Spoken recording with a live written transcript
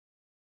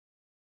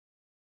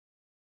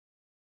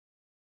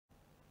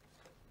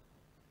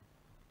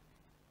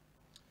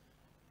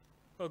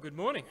Well, good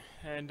morning,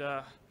 and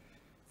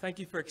thank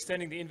you for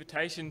extending the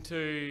invitation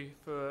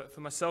for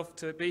myself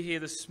to be here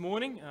this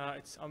morning.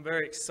 I'm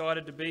very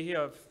excited to be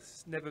here. I've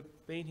never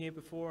been here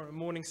before on a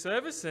morning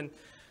service, and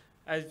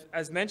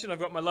as mentioned, I've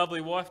got my lovely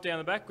wife down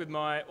the back with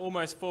my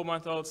almost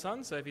 4-month-old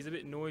son, so if he's a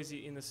bit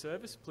noisy in the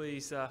service,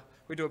 please,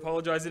 we do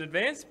apologise in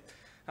advance.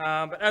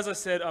 But as I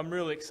said, I'm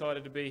really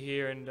excited to be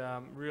here, and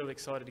really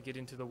excited to get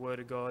into the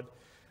Word of God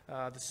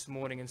this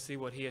morning and see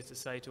what he has to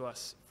say to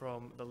us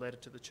from the letter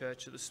to the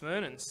church of the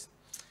Smyrnans.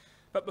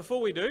 But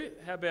before we do,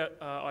 how about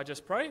I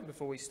just pray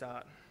before we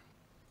start.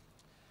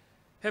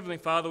 Heavenly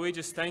Father, we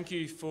just thank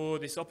you for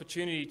this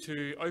opportunity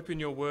to open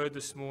your word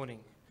this morning.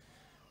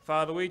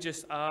 Father, we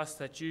just ask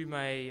that you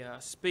may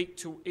speak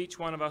to each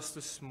one of us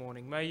this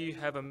morning. May you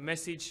have a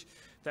message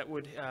that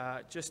would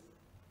just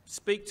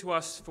speak to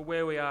us for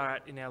where we are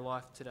at in our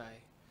life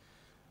today.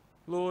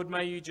 Lord,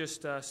 may you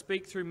just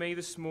speak through me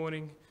this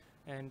morning,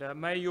 and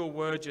may your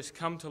word just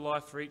come to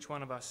life for each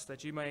one of us,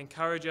 that you may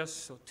encourage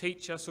us or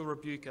teach us or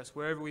rebuke us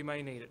wherever we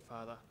may need it,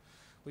 Father.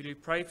 We do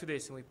pray for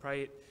this, and we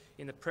pray it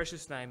in the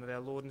precious name of our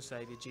Lord and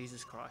Saviour,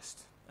 Jesus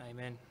Christ.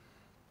 Amen.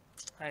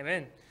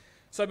 Amen.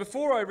 So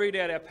before I read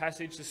out our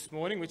passage this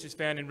morning, which is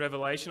found in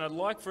Revelation, I'd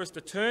like for us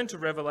to turn to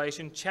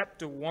Revelation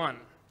chapter 1.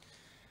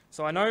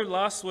 So I know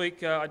last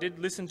week I did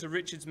listen to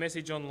Richard's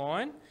message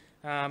online.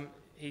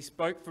 He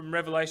spoke from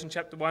Revelation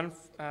chapter 1,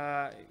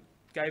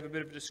 gave a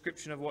bit of a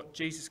description of what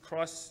Jesus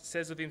Christ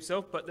says of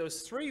himself, but there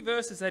was 3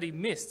 verses that he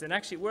missed, and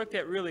actually it worked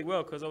out really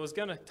well because I was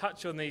going to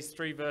touch on these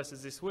 3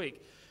 verses this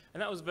week, and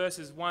that was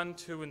verses 1,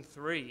 2 and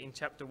 3 in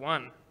chapter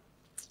 1.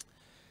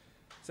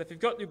 So if you've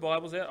got your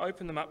Bibles out,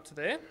 open them up to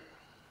there.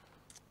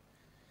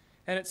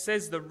 And it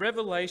says the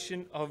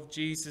revelation of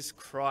Jesus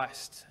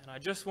Christ. And I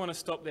just want to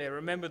stop there.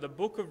 Remember, the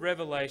book of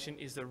Revelation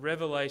is the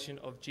revelation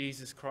of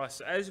Jesus Christ.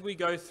 So as we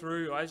go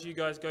through, as you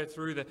guys go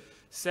through the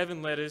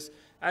 7 letters,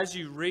 as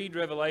you read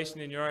Revelation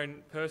in your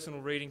own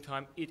personal reading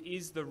time, it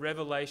is the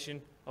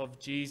revelation of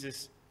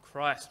Jesus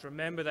Christ.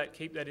 Remember that,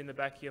 keep that in the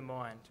back of your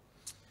mind.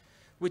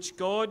 Which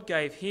God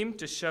gave him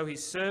to show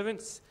his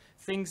servants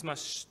things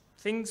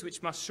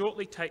which must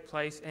shortly take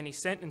place, and he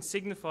sent and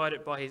signified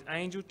it by his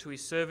angel to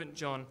his servant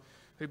John,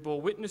 who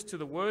bore witness to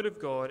the word of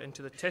God and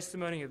to the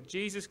testimony of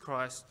Jesus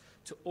Christ,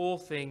 to all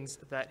things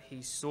that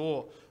he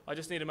saw. I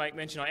just need to make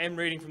mention, I am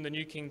reading from the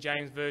New King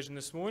James Version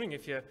this morning,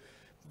 if your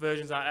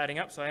versions aren't adding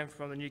up, so I am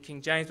from the New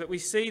King James. But we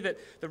see that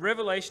the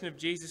revelation of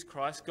Jesus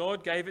Christ,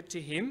 God gave it to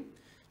him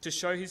to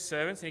show his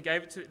servants, and he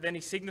gave it to, then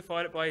he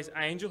signified it by his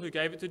angel, who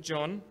gave it to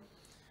John,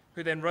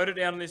 who then wrote it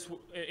down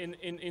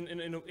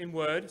in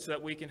word so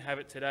that we can have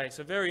it today.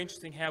 So very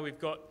interesting how we've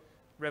got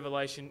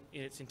Revelation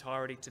in its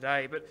entirety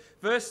today. But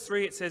verse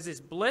 3, it says this: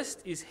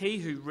 blessed is he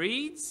who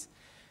reads,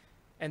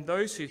 and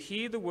those who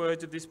hear the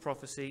words of this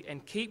prophecy,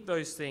 and keep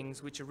those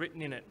things which are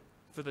written in it,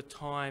 for the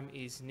time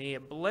is near.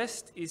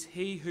 Blessed is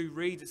he who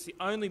reads. It's the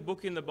only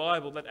book in the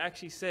Bible that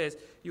actually says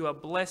you are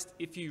blessed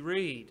if you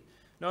read.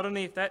 Not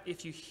only that,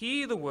 if you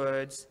hear the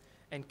words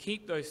and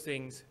keep those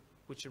things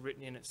which are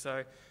written in it.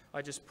 So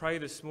I just pray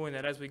this morning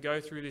that as we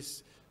go through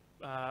this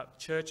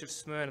church of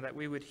Smyrna, that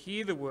we would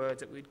hear the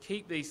words, that we'd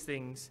keep these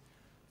things,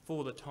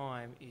 for the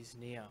time is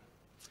near.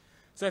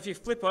 So if you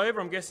flip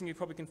over, I'm guessing you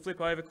probably can flip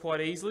over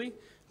quite easily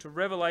to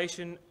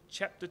Revelation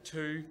chapter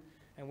 2,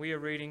 and we are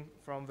reading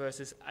from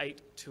verses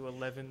 8 to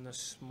 11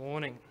 this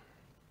morning.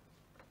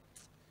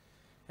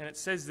 And it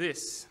says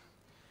this: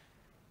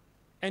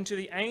 and to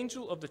the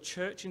angel of the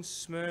church in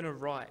Smyrna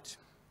write,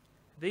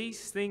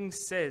 these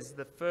things says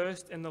the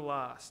first and the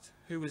last,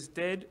 who was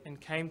dead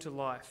and came to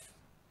life.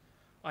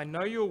 I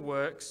know your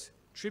works,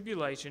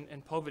 tribulation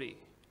and poverty,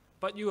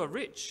 but you are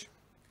rich.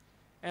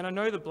 And I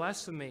know the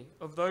blasphemy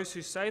of those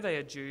who say they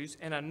are Jews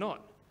and are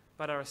not,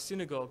 but are a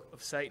synagogue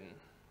of Satan.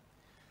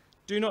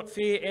 Do not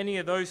fear any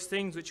of those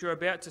things which you are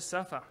about to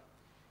suffer.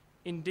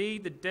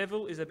 Indeed, the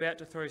devil is about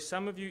to throw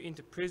some of you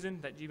into prison,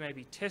 that you may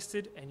be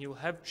tested, and you will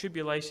have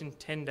tribulation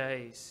 10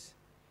 days.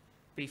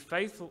 Be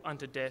faithful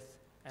unto death,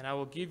 and I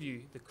will give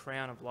you the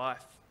crown of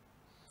life.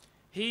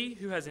 He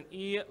who has an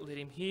ear, let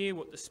him hear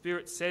what the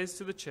Spirit says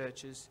to the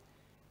churches.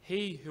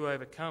 He who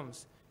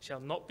overcomes shall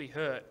not be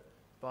hurt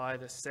by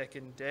the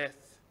second death.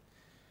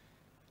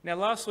 Now,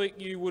 last week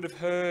you would have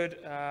heard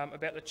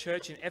about the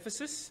church in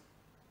Ephesus,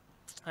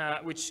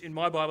 which in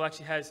my Bible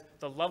actually has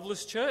the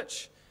loveless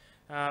church.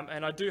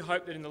 And I do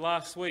hope that in the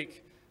last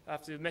week,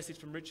 after the message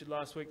from Richard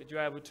last week, that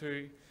you're able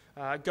to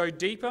go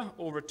deeper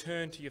or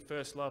return to your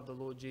first love, the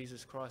Lord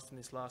Jesus Christ, in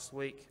this last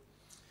week.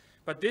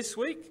 But this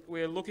week,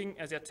 we're looking,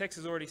 as our text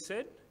has already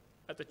said,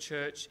 at the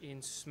church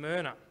in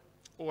Smyrna.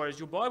 Or as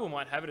your Bible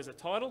might have it as a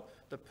title,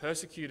 the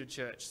persecuted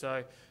church.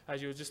 So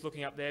as you were just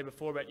looking up there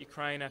before about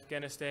Ukraine,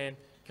 Afghanistan,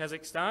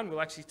 Kazakhstan, we'll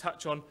actually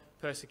touch on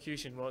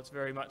persecution. Well, it's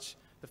very much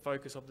the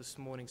focus of this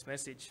morning's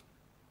message.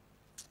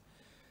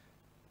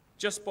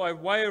 Just by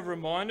way of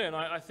reminder, and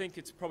I think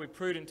it's probably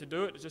prudent to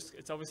do it,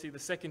 it's obviously the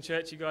second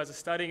church you guys are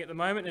studying at the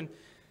moment, and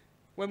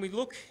when we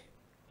look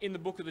in the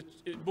book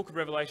of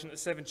Revelation at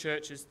the 7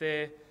 churches,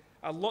 there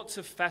are lots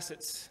of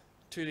facets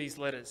to these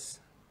letters.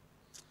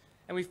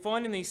 And we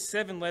find in these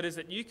 7 letters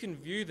that you can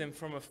view them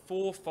from a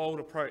fourfold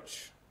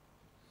approach.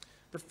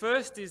 The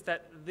first is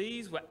that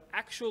these were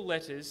actual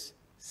letters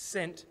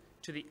sent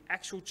to the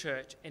actual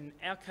church, in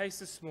our case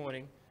this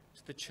morning,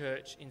 to the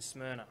church in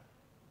Smyrna.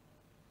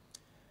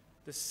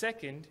 The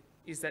second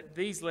is that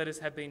these letters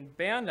have been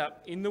bound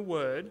up in the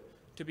Word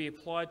to be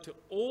applied to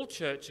all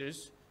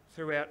churches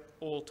throughout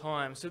all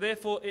time. So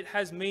therefore, it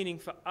has meaning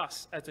for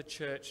us as a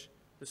church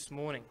this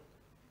morning.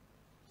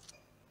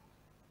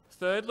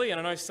 Thirdly, and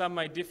I know some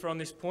may differ on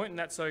this point, and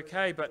that's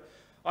okay, but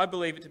I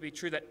believe it to be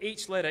true that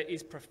each letter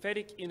is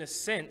prophetic in a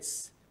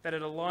sense that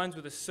it aligns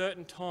with a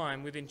certain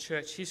time within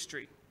church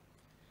history.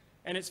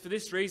 And it's for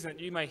this reason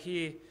that you may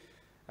hear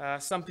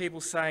some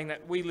people saying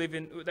that we're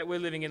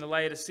living in the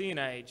Laodicean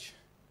age,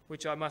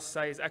 which I must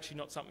say is actually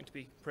not something to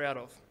be proud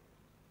of.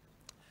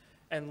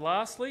 And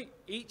lastly,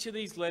 each of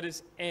these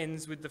letters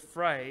ends with the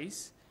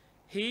phrase,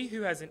 "He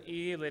who has an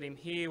ear, let him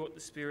hear what the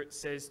Spirit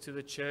says to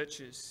the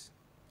churches."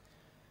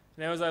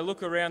 Now, as I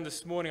look around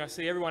this morning, I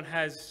see everyone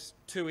has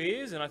 2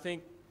 ears, and I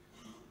think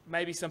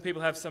maybe some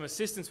people have some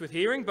assistance with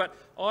hearing, but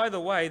either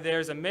way, there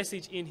is a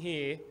message in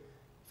here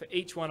for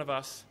each one of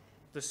us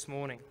this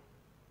morning.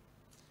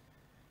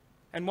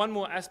 And one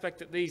more aspect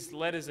that these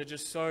letters are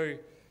just so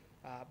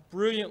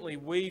brilliantly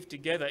weaved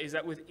together is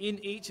that within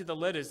each of the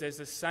letters there's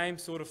the same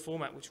sort of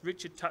format, which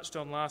Richard touched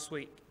on last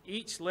week.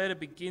 Each letter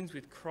begins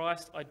with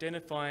Christ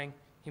identifying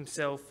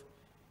himself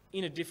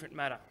in a different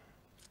manner.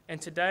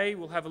 And today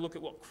we'll have a look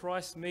at what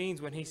Christ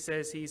means when he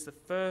says he is the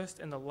first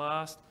and the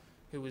last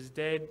who was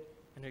dead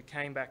and who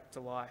came back to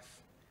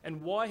life,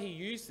 and why he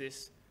used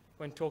this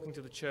when talking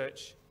to the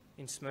church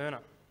in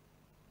Smyrna.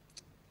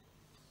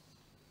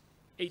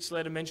 Each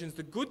letter mentions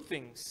the good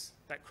things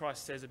that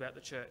Christ says about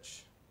the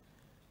church,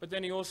 but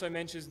then he also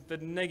mentions the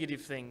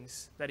negative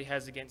things that he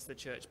has against the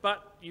church.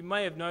 But you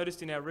may have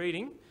noticed in our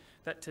reading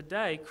that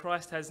today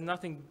Christ has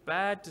nothing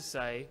bad to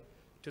say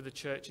to the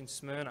church in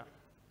Smyrna.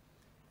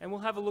 And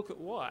we'll have a look at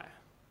why.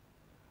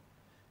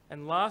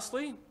 And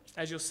lastly,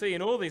 as you'll see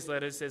in all these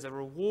letters, there's a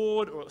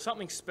reward or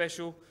something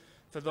special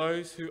for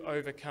those who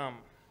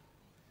overcome.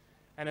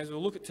 And as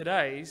we'll look at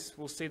today's,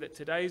 we'll see that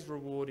today's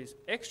reward is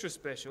extra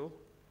special,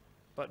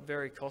 but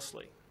very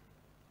costly.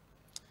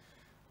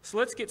 So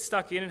let's get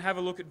stuck in and have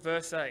a look at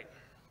verse 8.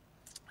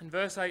 And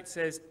verse 8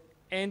 says,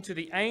 "And to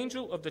the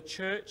angel of the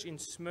church in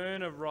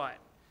Smyrna write,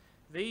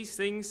 these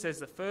things says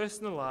the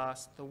first and the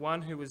last, the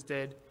one who was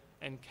dead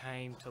and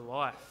came to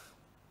life."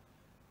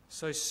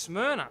 So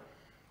Smyrna,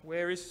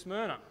 where is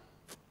Smyrna?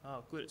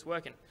 Oh, good, it's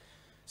working.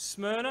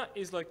 Smyrna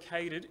is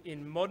located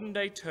in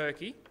modern-day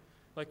Turkey,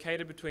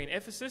 located between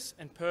Ephesus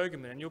and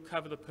Pergamon, and you'll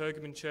cover the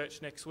Pergamon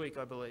church next week,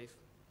 I believe.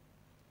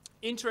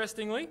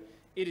 Interestingly,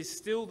 it is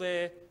still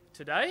there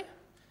today,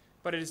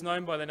 but it is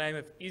known by the name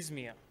of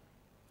Izmir.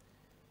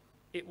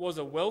 It was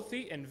a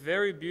wealthy and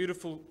very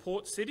beautiful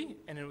port city,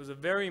 and it was a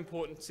very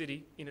important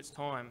city in its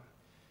time.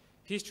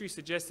 History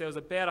suggests there was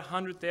about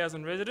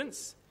 100,000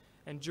 residents,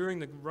 and during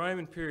the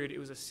Roman period, it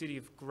was a city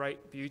of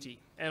great beauty.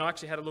 And I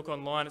actually had a look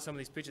online at some of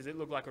these pictures. It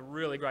looked like a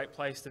really great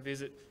place to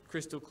visit,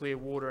 crystal clear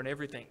water and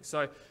everything.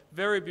 So,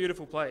 very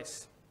beautiful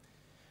place.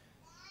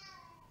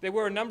 There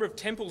were a number of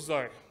temples,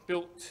 though,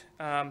 built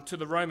to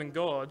the Roman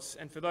gods.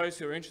 And for those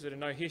who are interested and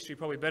know history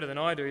probably better than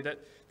I do, that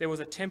there was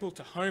a temple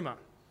to Homer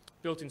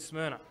built in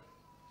Smyrna.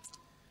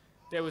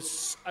 There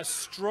was a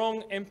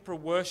strong emperor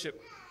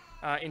worship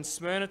in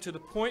Smyrna to the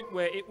point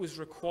where it was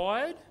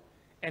required,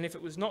 and if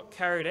it was not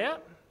carried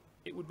out,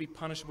 it would be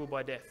punishable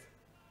by death.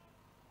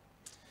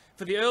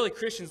 For the early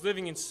Christians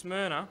living in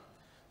Smyrna,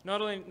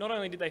 not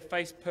only did they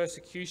face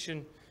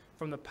persecution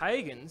from the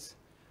pagans,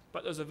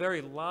 but there was a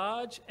very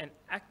large and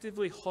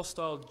actively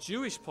hostile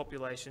Jewish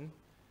population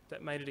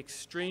that made it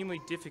extremely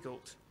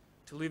difficult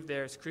to live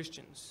there as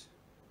Christians.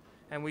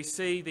 And we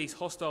see these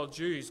hostile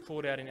Jews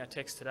called out in our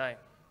text today.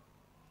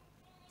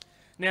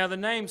 Now, the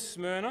name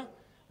Smyrna,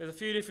 there's a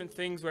few different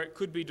things where it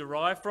could be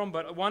derived from,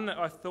 but one that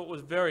I thought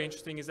was very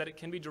interesting is that it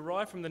can be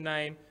derived from the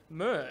name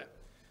myrrh.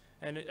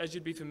 And as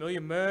you'd be familiar,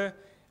 myrrh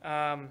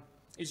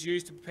is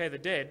used to prepare the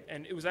dead,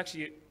 and it was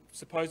actually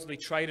supposedly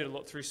traded a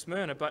lot through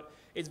Smyrna, but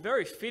it's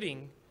very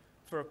fitting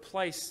for a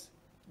place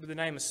with the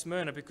name of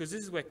Smyrna because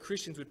this is where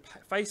Christians would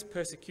face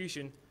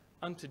persecution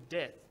unto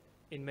death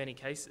in many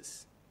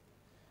cases.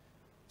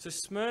 So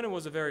Smyrna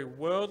was a very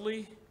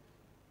worldly,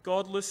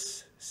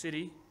 godless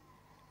city.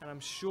 And I'm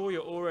sure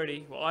you're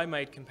already, well, I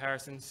made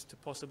comparisons to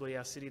possibly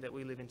our city that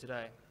we live in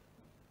today.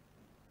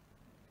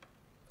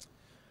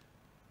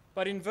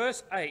 But in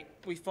verse 8,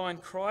 we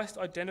find Christ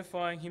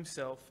identifying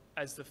himself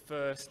as the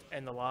first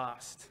and the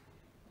last,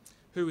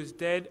 who was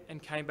dead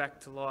and came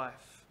back to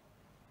life.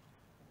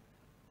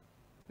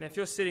 Now, if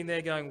you're sitting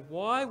there going,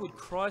 why would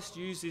Christ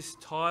use this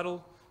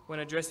title when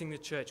addressing the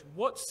church?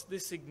 What's the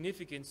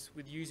significance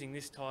with using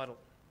this title?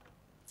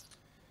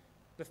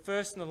 The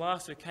first and the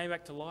last who came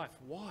back to life.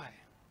 Why?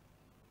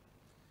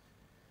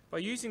 By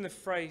using the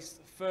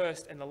phrase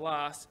first and the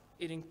last,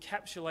 it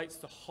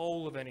encapsulates the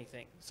whole of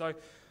anything. So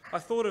I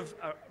thought of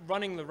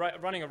running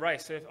a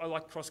race. So I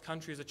liked cross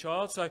country as a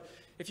child. So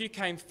if you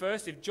came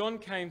first, if John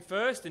came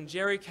first and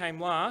Jerry came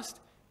last,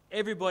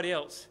 everybody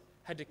else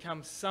had to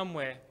come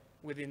somewhere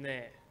within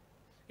there.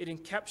 It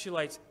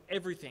encapsulates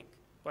everything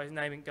by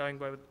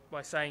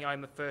saying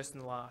I'm the first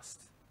and the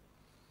last.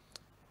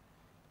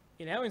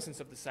 In our instance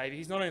of the Saviour,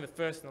 he's not only the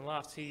first and the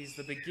last, he's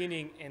the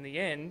beginning and the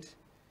end,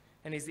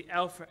 and he's the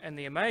Alpha and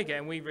the Omega,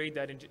 and we read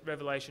that in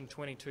Revelation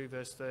 22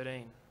 verse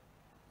 13.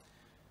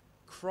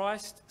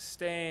 Christ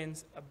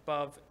stands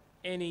above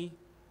any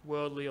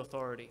worldly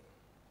authority.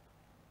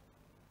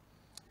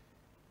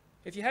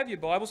 If you have your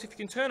Bibles, if you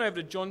can turn over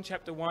to John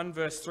chapter 1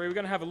 verse 3, we're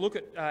going to have a look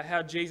at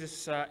how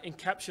Jesus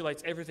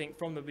encapsulates everything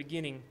from the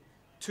beginning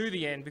to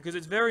the end, because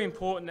it's very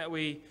important that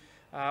we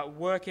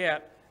work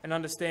out and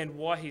understand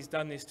why he's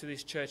done this to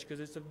this church, because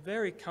it's a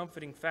very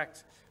comforting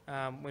fact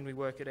when we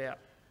work it out.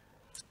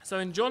 So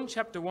in John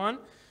chapter 1,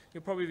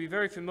 you'll probably be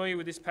very familiar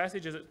with this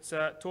passage as it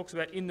talks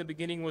about in the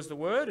beginning was the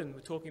Word, and we're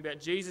talking about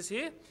Jesus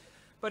here.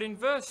 But in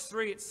verse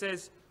 3 it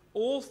says,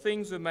 all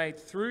things were made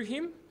through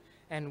him,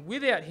 and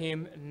without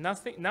him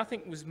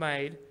nothing was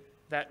made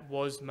that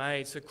was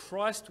made. So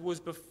Christ was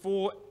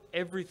before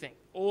everything.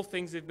 All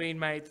things have been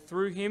made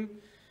through him.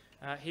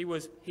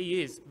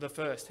 He is the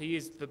first. He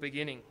is the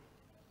beginning.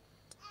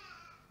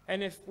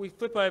 And if we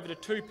flip over to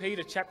 2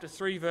 Peter chapter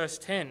 3 verse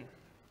 10.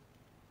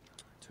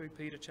 2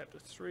 Peter chapter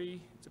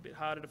 3, it's a bit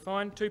harder to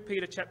find. 2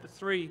 Peter chapter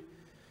 3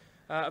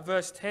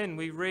 verse 10,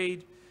 we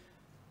read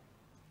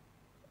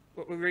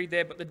what we read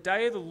there. But the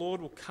day of the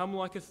Lord will come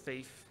like a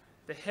thief.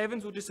 The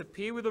heavens will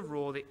disappear with a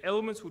roar. The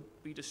elements will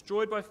be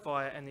destroyed by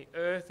fire, and the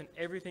earth and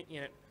everything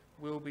in it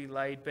will be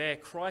laid bare.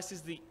 Christ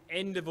is the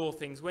end of all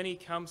things. When he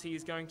comes, he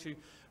is going to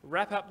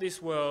wrap up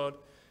this world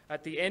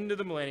at the end of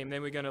the millennium.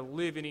 Then we're going to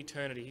live in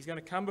eternity. He's going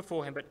to come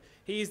before him, but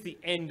he is the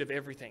end of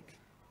everything.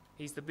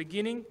 He's the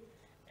beginning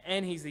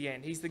and he's the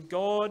end. He's the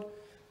God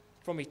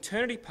from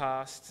eternity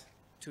past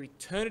to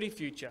eternity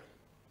future,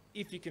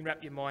 if you can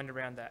wrap your mind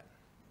around that.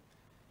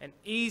 An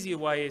easier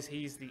way is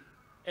he's the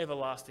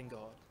everlasting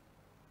God.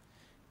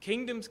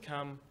 Kingdoms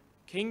come,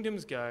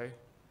 kingdoms go,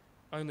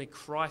 only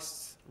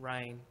Christ's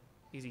reign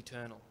is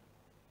eternal.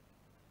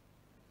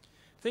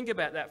 Think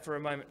about that for a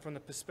moment from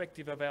the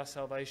perspective of our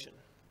salvation.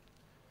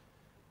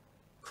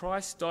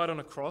 Christ died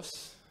on a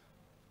cross,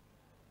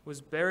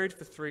 was buried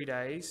for 3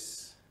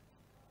 days,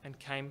 and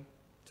came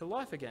to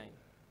life again.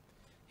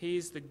 He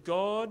is the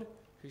God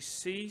who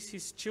sees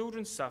his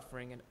children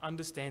suffering and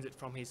understands it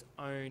from his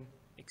own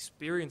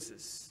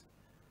experiences.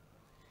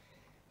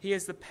 He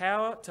has the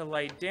power to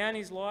lay down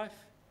his life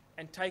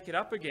and take it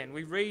up again.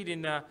 We read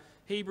in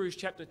Hebrews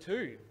chapter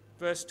 2,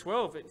 verse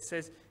 12, it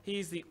says he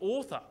is the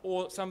author,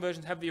 or some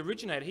versions have the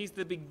originator. He's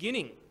the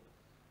beginning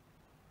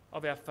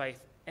of our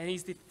faith, and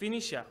he's the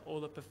finisher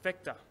or the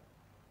perfecter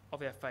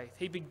of our faith.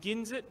 He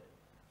begins it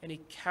and he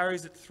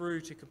carries it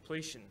through to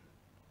completion.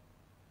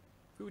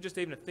 If we were just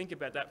even to think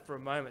about that for a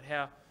moment,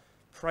 how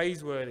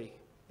praiseworthy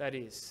that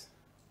is.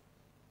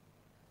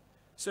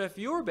 So if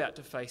you're about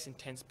to face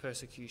intense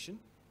persecution,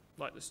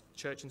 like the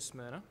church in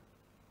Smyrna,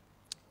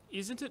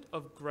 isn't it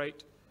of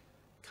great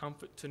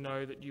comfort to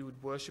know that you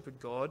would worship a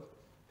God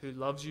who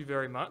loves you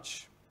very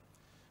much,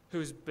 who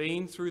has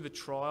been through the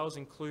trials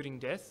including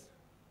death,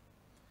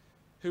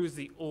 who is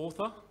the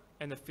author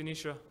and the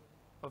finisher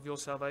of your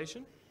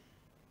salvation?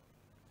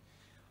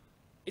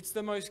 It's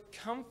the most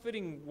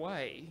comforting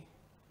way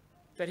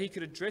that he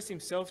could address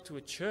himself to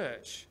a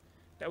church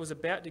that was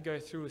about to go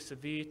through a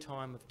severe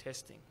time of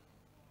testing.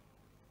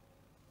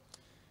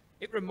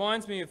 It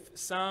reminds me of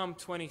Psalm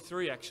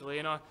 23 actually,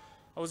 and I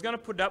was going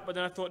to put it up, but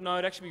then I thought, no,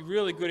 it'd actually be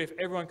really good if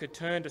everyone could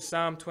turn to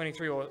Psalm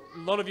 23, or a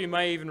lot of you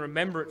may even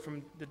remember it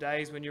from the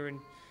days when you're in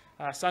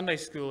Sunday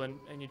school and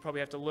you'd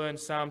probably have to learn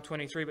Psalm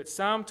 23. But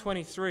Psalm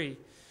 23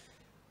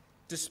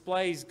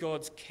 displays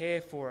God's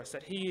care for us,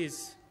 that he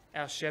is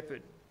our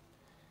shepherd.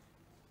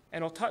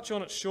 And I'll touch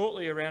on it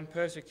shortly around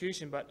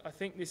persecution, but I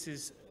think this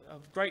is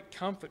of great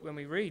comfort when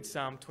we read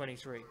Psalm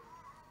 23.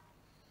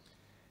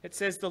 It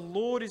says, "The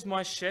Lord is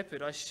my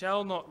shepherd, I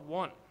shall not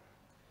want.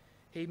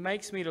 He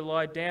makes me to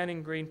lie down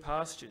in green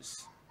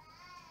pastures.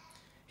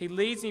 He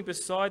leads me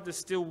beside the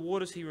still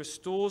waters. He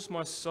restores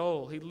my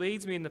soul. He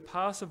leads me in the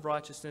paths of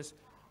righteousness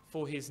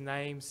for his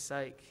name's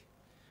sake.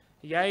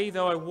 Yea,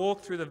 though I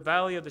walk through the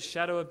valley of the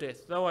shadow of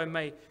death, though I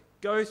may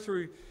go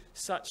through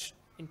such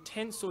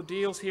intense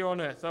ordeals here on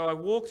earth, though I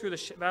walk through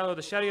the valley of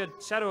the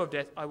shadow of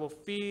death, I will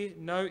fear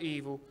no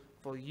evil,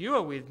 for you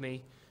are with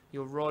me.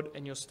 Your rod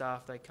and your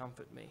staff, they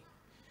comfort me.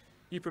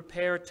 You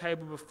prepare a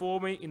table before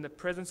me in the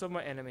presence of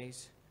my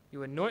enemies.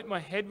 You anoint my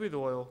head with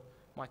oil.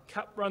 My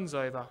cup runs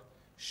over.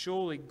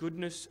 Surely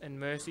goodness and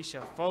mercy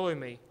shall follow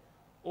me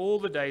all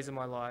the days of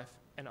my life,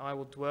 and I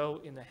will dwell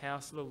in the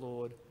house of the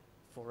Lord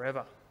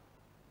forever."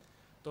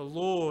 The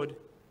Lord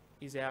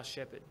is our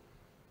shepherd.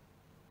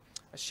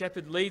 A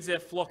shepherd leads their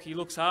flock. He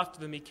looks after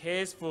them. He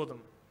cares for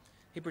them.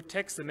 He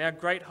protects them. Our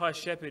great high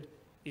shepherd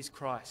is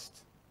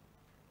Christ.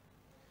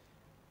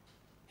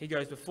 He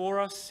goes before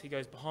us. He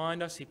goes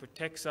behind us. He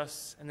protects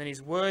us. And then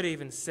his word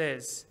even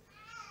says,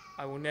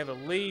 "I will never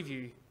leave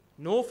you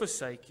nor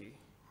forsake you.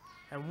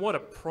 And what a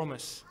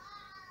promise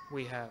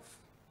we have.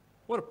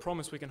 What a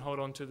promise we can hold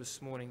on to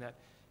this morning, that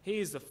he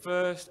is the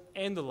first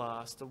and the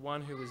last, the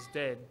one who was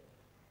dead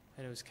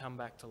and who has come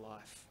back to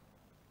life.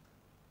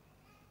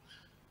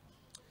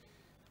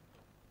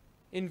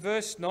 In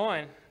verse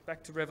 9,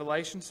 back to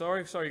Revelation,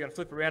 sorry, you're going to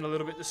flip around a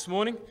little bit this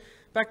morning.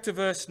 Back to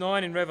verse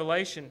 9 in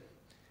Revelation,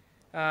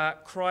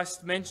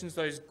 Christ mentions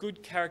those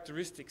good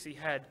characteristics he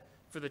had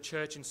for the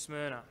church in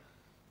Smyrna.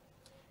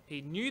 He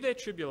knew their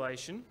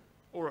tribulation,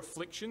 or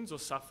afflictions, or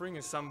suffering,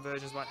 as some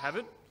versions might have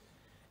it,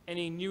 and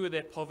he knew of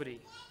their poverty.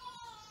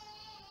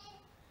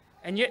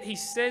 And yet he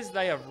says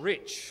they are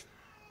rich.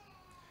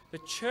 The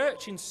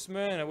church in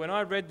Smyrna, when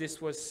I read this,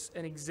 was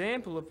an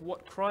example of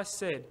what Christ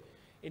said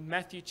in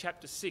Matthew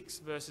chapter 6,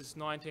 verses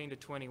 19 to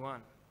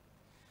 21.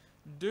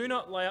 Do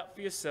not lay up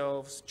for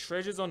yourselves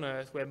treasures on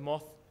earth where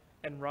moth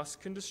and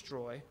rust can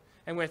destroy,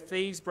 and where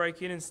thieves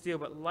break in and steal,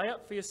 but lay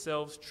up for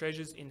yourselves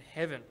treasures in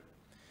heaven,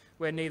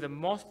 where neither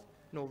moth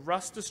nor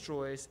rust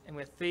destroys, and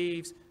where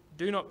thieves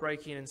do not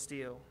break in and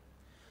steal.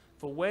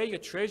 For where your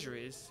treasure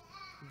is,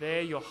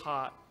 there your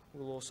heart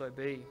will also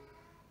be.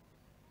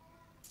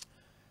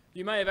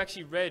 You may have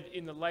actually read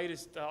in the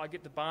latest, I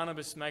get the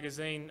Barnabas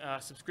magazine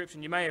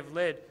subscription, you may have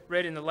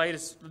read in the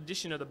latest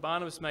edition of the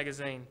Barnabas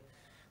magazine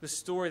the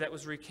story that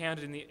was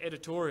recounted in the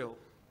editorial.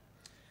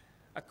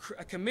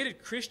 A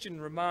committed Christian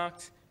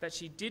remarked that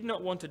she did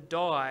not want to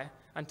die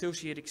until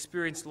she had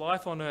experienced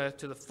life on earth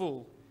to the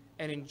full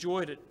and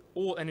enjoyed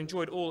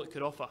all it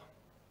could offer.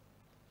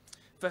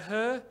 For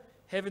her,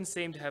 heaven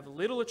seemed to have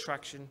little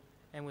attraction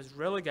and was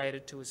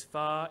relegated to as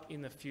far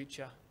in the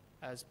future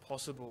as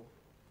possible.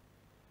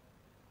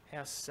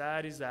 How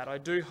sad is that? I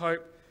do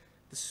hope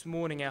this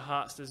morning our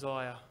heart's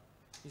desire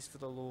is for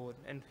the Lord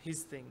and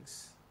his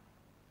things.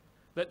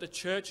 Let the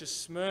church of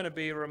Smyrna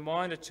be a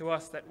reminder to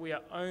us that we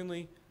are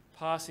only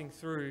passing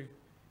through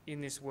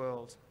in this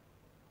world,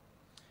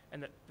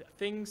 and that the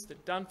things that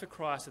are done for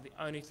Christ are the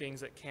only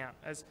things that count.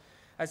 As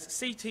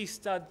C.T.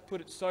 Studd put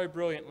it so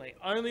brilliantly,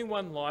 only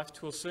one life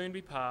will soon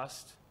be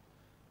passed,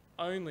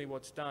 only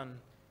what's done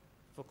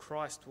for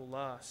Christ will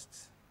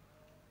last.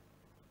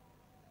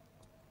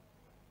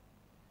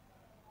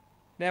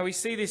 Now we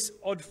see this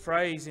odd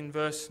phrase in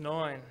verse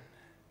 9,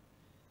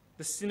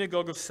 the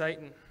synagogue of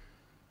Satan,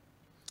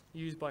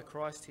 used by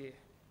Christ here.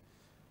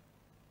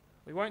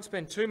 We won't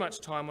spend too much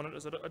time on it,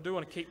 as I do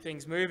want to keep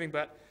things moving,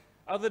 but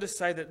other to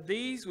say that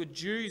these were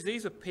Jews,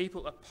 these were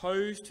people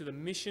opposed to the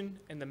mission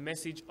and the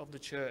message of the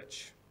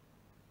church.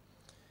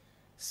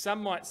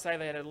 Some might say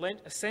they had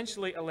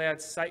essentially allowed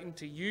Satan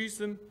to use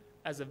them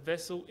as a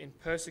vessel in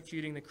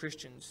persecuting the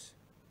Christians.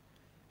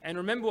 And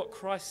remember what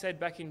Christ said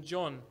back in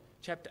John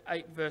chapter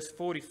 8, verse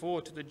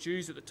 44 to the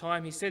Jews at the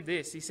time. He said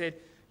this, he said,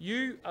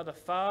 you are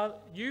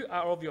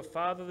of your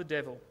father the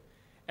devil,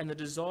 and the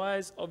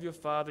desires of your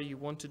father you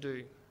want to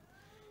do.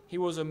 He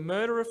was a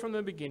murderer from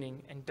the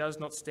beginning and does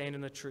not stand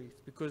in the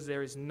truth, because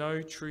there is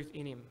no truth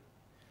in him.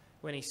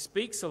 When he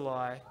speaks a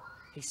lie,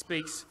 he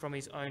speaks from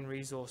his own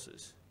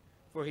resources,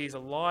 for he is a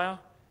liar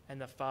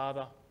and the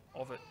father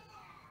of it.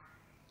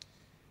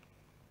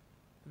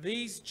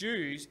 These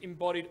Jews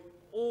embodied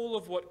all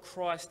of what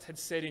Christ had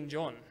said in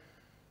John.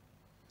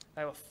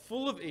 They were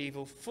full of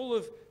evil, full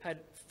of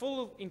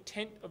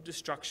intent of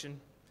destruction.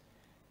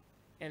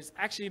 And it's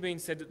actually been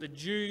said that the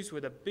Jews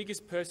were the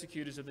biggest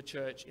persecutors of the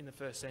church in the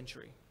first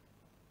century.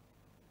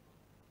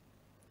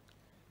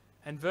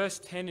 And verse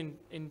 10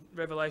 in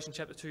Revelation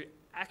chapter 2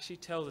 actually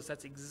tells us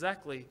that's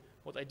exactly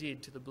what they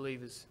did to the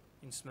believers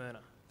in Smyrna.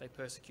 They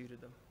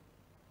persecuted them.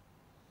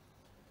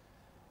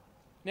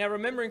 Now,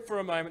 remembering for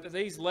a moment that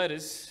these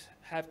letters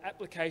have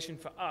application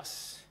for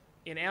us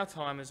in our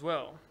time as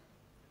well.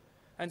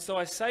 And so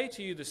I say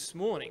to you this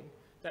morning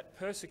that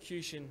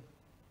persecution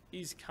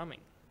is coming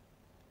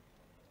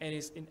and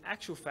is in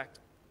actual fact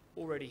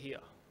already here.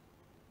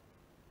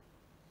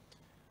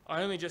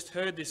 I only just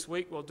heard this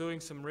week while doing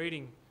some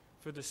reading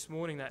for this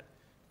morning that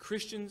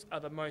Christians are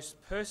the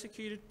most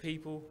persecuted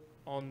people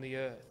on the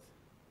earth.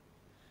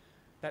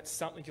 That's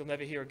something you'll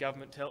never hear a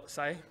government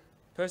say.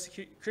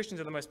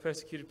 Christians are the most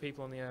persecuted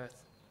people on the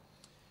earth.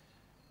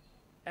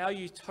 Our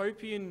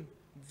utopian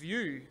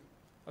view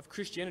of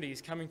Christianity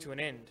is coming to an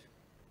end.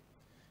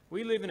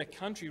 We live in a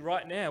country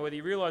right now, whether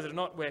you realise it or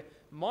not, where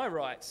my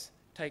rights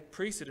take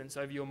precedence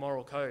over your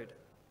moral code.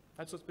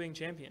 That's what's being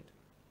championed.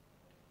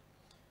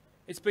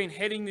 It's been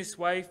heading this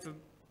way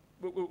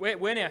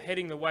we're now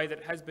heading the way that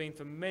it has been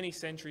for many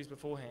centuries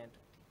beforehand,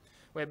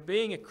 where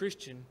being a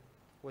Christian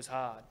was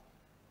hard.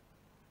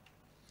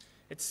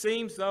 It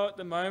seems, though, at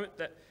the moment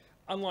that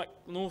unlike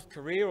North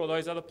Korea or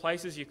those other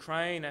places,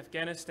 Ukraine,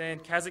 Afghanistan,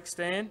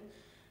 Kazakhstan,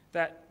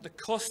 that the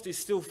cost is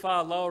still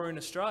far lower in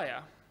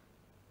Australia.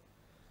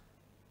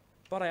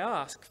 But I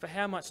ask, for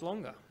how much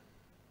longer?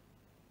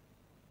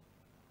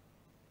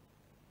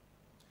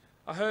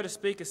 I heard a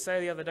speaker say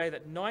the other day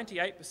that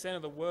 98%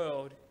 of the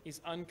world is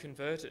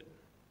unconverted.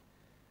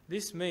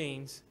 This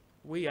means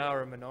we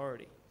are a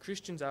minority.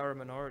 Christians are a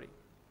minority.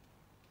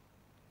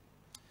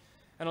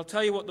 And I'll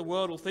tell you what the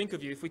world will think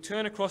of you. If we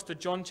turn across to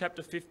John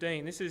chapter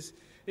 15, this is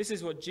this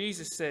is what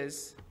Jesus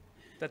says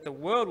that the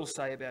world will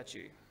say about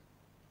you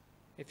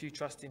if you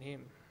trust in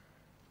him.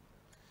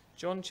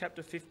 John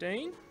chapter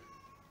 15,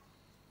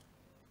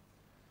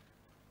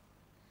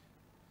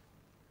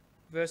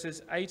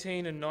 verses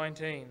 18 and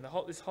 19.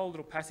 This whole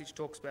little passage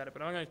talks about it,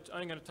 but I'm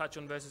only going to touch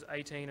on verses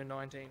 18 and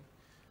 19.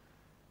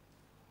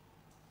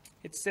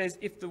 It says,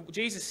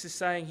 Jesus is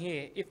saying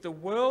here, if the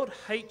world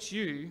hates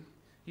you,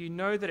 you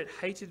know that it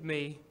hated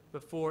me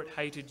before it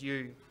hated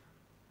you.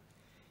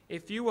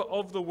 If you were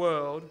of the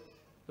world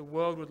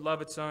would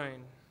love its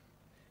own.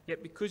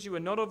 Yet because you are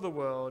not of the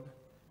world,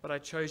 but I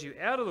chose you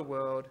out of the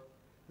world,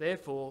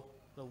 therefore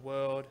the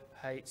world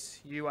hates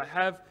you.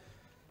 If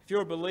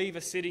you're a believer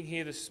sitting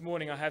here this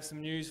morning, I have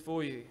some news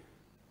for you.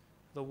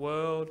 The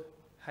world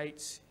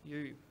hates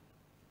you.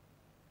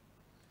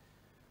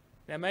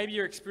 Now maybe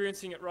you're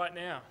experiencing it right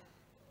now.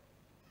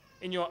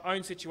 In your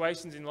own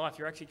situations in life,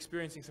 you're actually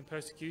experiencing some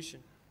persecution.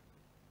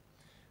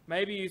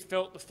 Maybe you've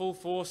felt the full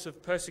force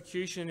of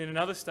persecution in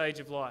another stage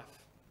of life.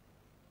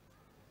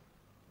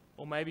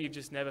 Or maybe you've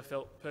just never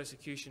felt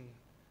persecution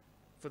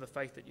for the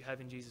faith that you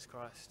have in Jesus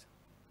Christ.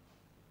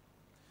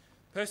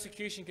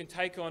 Persecution can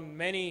take on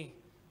many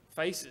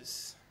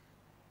faces.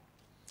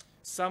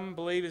 Some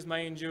believers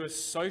may endure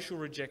social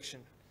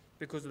rejection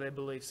because of their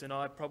beliefs, and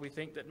I probably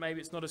think that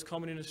maybe it's not as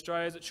common in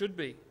Australia as it should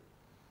be.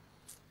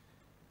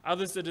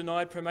 Others are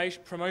denied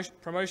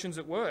promotions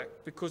at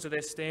work because of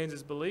their stands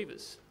as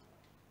believers.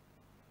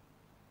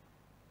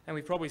 And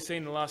we've probably seen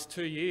in the last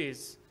 2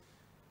 years,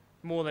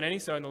 more than any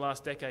so in the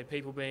last decade,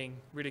 people being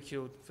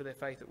ridiculed for their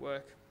faith at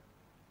work.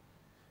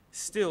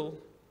 Still,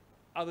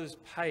 others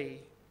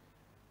pay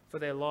for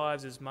their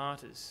lives as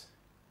martyrs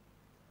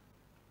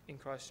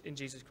in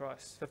Jesus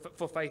Christ,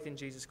 for faith in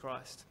Jesus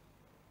Christ.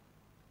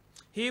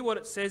 Hear what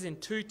it says in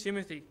 2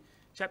 Timothy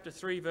chapter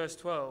 3, verse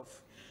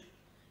 12.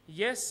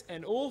 Yes,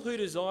 and all who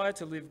desire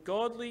to live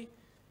godly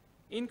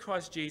in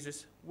Christ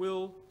Jesus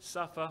will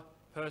suffer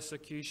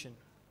persecution.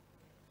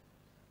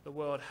 The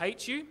world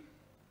hates you,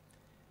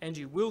 and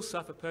you will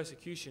suffer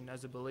persecution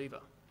as a believer.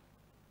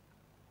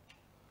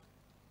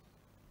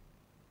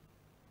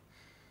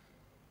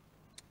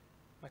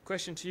 My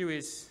question to you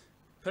is,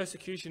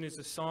 persecution is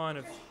a sign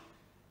of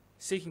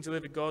seeking to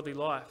live a godly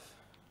life.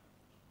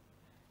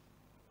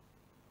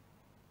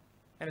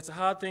 And it's a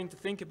hard thing to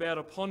think about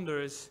or ponder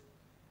as,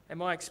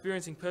 am I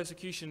experiencing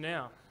persecution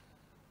now?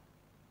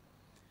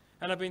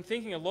 And I've been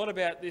thinking a lot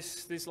about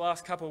this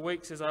last couple of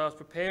weeks as I was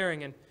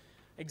preparing and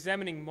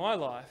examining my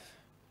life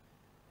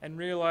and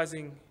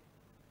realising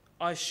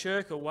I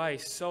shirk away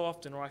so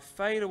often, or I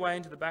fade away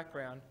into the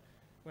background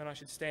when I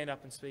should stand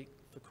up and speak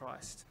for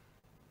Christ.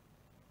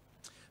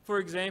 For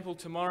example,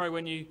 tomorrow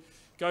when you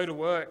go to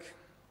work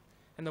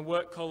and the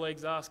work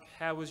colleagues ask,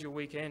 how was your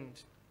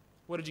weekend?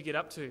 What did you get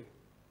up to?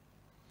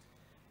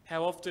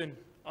 How often,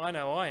 I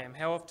know I am,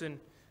 how often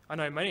I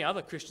know many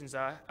other Christians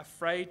are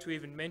afraid to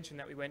even mention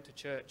that we went to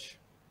church.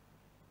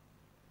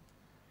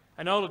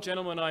 An older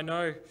gentleman I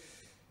know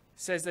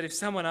says that if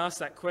someone asks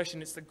that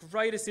question, it's the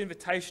greatest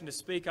invitation to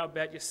speak up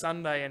about your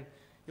Sunday, and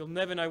you'll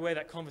never know where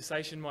that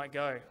conversation might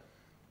go.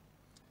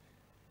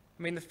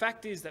 I mean, the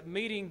fact is that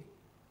meeting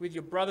with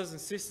your brothers and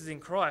sisters in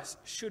Christ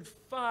should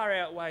far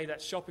outweigh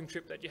that shopping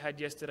trip that you had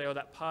yesterday or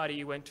that party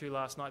you went to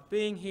last night.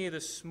 Being here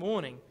this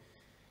morning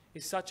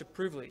is such a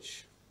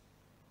privilege.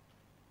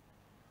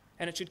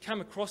 And it should come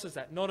across as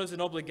that, not as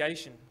an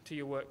obligation to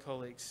your work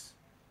colleagues.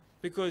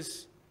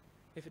 Because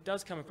if it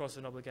does come across as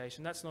an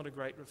obligation, that's not a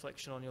great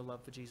reflection on your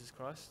love for Jesus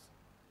Christ.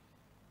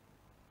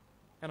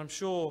 And I'm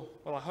sure,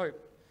 well, I hope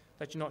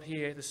that you're not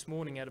here this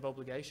morning out of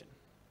obligation.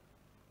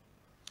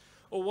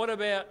 Or what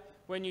about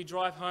when you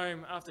drive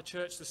home after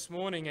church this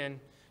morning and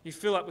you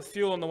fill up with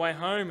fuel on the way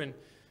home and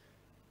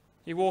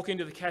you walk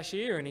into the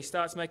cashier and he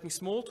starts making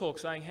small talk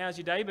saying, how's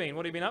your day been?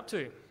 What have you been up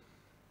to?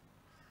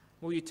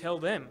 Will you tell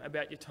them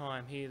about your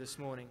time here this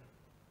morning?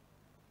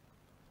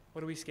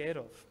 What are we scared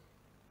of?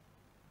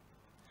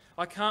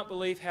 I can't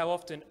believe how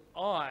often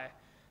I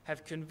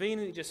have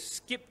conveniently just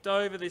skipped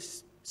over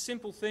this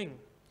simple thing.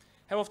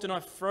 How often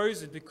I've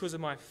frozen because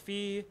of my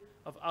fear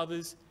of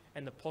others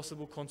and the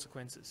possible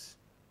consequences.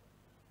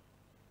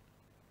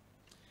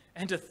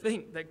 And to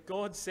think that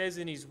God says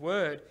in his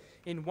word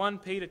in 1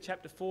 Peter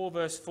chapter 4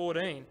 verse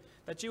 14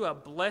 that you are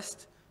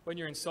blessed when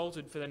you're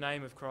insulted for the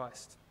name of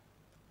Christ.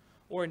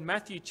 Or in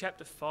Matthew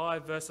chapter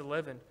 5 verse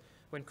 11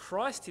 when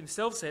Christ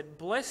himself said,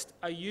 blessed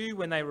are you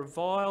when they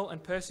revile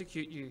and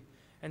persecute you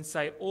and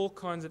say all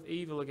kinds of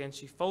evil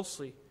against you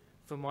falsely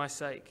for my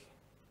sake.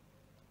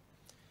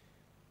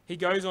 He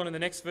goes on in the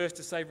next verse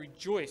to say,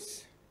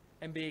 rejoice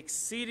and be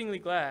exceedingly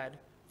glad,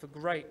 for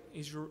great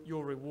is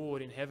your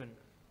reward in heaven.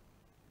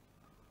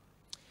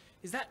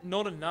 Is that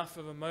not enough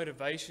of a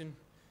motivation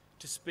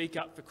to speak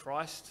up for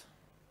Christ?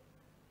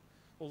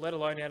 Or let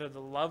alone out of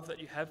the love that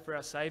you have for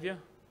our Saviour?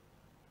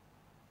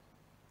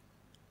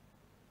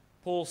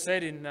 Paul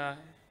said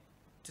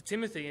to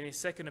Timothy in his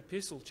second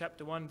epistle,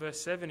 chapter 1,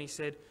 verse 7, he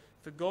said,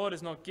 for God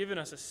has not given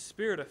us a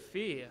spirit of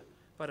fear,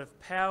 but of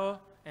power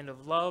and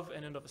of love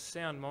and of a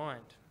sound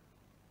mind.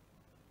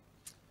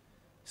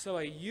 So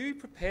are you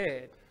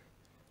prepared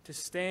to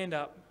stand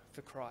up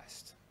for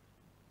Christ?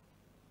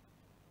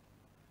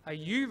 Are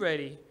you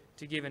ready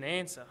to give an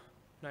answer,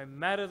 no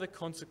matter the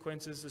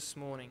consequences this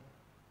morning?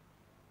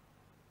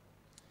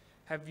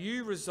 Have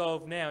you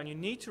resolved now, and you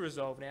need to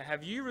resolve now,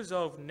 have you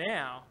resolved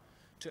now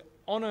to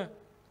honour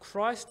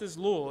Christ as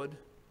Lord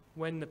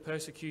when the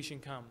persecution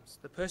comes?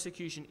 The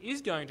persecution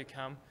is going to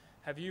come.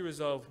 Have you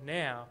resolved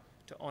now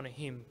to honour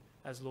him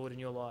as Lord in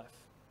your life?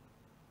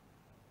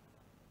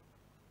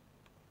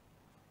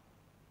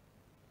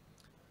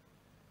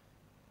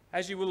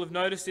 As you will have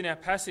noticed in our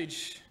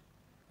passage,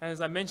 and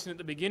as I mentioned at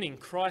the beginning,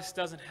 Christ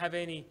doesn't have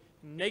any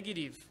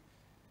negative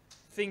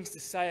things to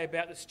say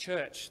about this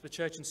church, the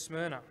church in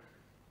Smyrna.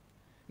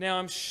 Now,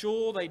 I'm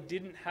sure they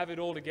didn't have it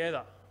all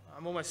together.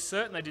 I'm almost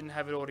certain they didn't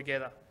have it all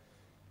together.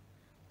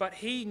 But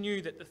he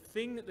knew that the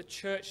thing that the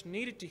church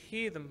needed to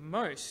hear the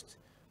most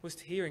was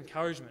to hear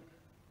encouragement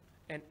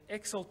and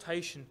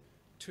exaltation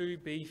to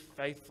be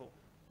faithful.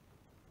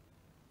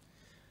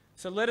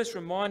 So let us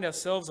remind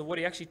ourselves of what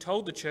he actually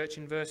told the church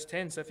in verse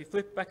 10. So if you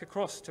flip back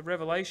across to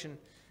Revelation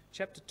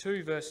chapter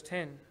 2, verse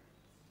 10,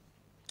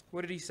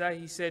 what did he say?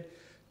 He said,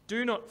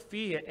 "Do not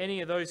fear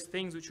any of those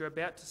things which are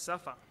about to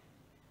suffer.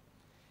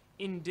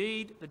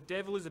 Indeed, the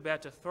devil is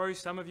about to throw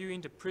some of you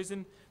into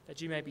prison,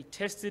 that you may be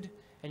tested,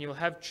 and you will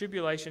have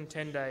tribulation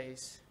 10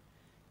 days.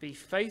 Be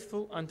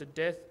faithful unto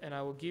death, and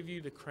I will give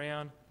you the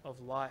crown of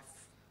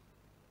life."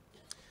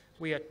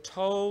 We are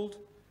told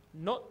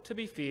not to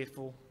be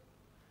fearful,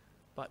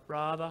 but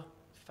rather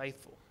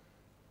faithful.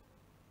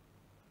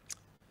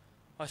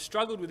 I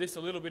struggled with this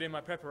a little bit in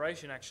my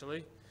preparation,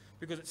 actually,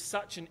 because it's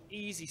such an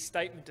easy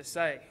statement to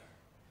say.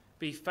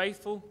 Be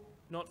faithful,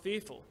 not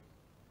fearful.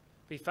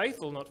 Be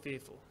faithful, not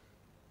fearful.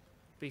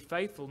 Be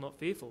faithful, not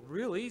fearful.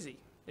 Real easy.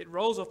 It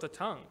rolls off the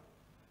tongue,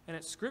 and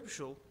it's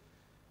scriptural.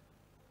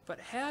 But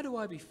how do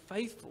I be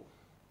faithful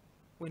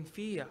when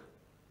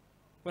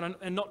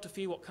and not to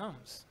fear what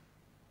comes?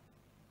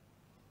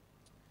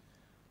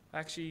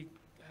 Actually,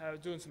 I was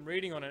doing some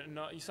reading on it,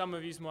 and some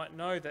of you might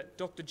know that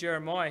Dr.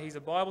 Jeremiah, he's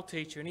a Bible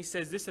teacher, and he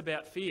says this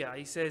about fear.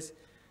 He says,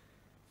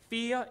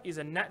 "Fear is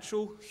a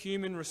natural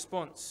human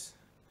response,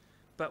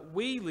 but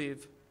we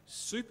live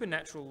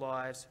supernatural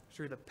lives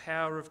through the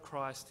power of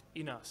Christ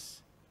in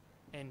us."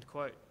 End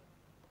quote.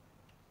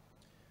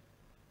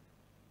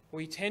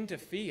 We tend to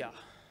fear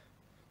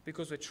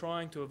because we're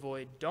trying to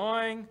avoid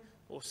dying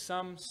or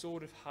some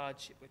sort of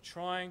hardship. We're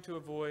trying to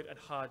avoid a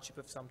hardship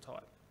of some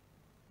type.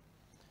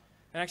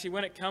 And actually,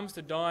 when it comes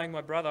to dying,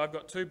 my brother, I've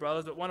got two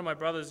brothers, but one of my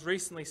brothers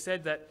recently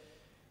said that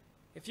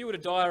if you were to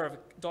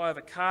die of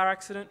a car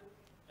accident,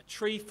 a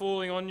tree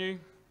falling on you,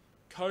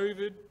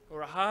 COVID,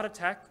 or a heart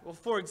attack, or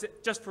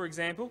just for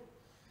example,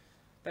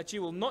 that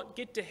you will not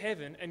get to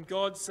heaven and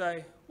God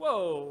say,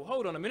 "Whoa,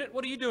 hold on a minute,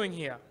 what are you doing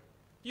here?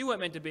 You weren't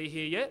meant to be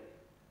here yet."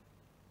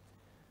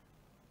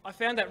 I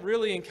found that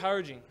really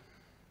encouraging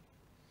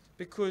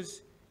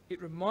because it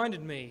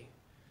reminded me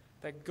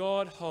that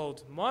God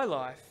holds my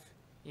life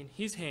in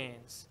his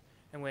hands,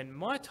 and when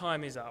my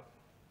time is up,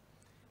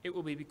 it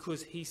will be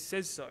because he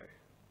says so.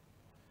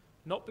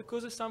 Not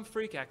because of some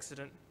freak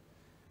accident,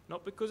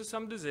 not because of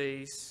some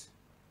disease,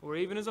 or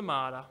even as a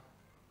martyr.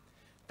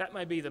 That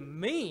may be the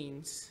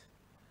means,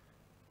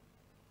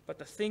 but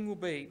the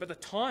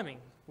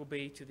timing will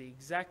be to the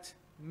exact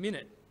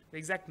minute, the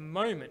exact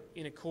moment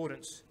in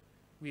accordance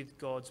with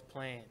God's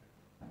plan.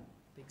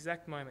 The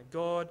exact moment.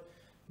 God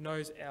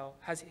knows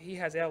he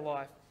has our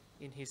life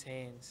in his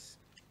hands.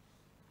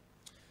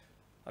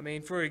 I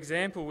mean, for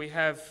example, we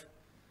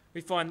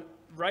find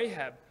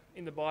Rahab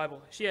in the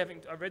Bible.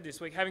 I read this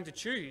week, having to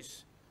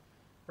choose.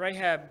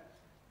 Rahab,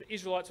 the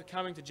Israelites were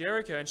coming to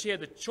Jericho, and she had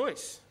the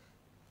choice.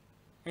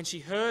 And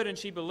she heard and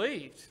she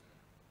believed.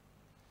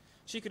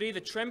 She could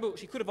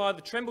have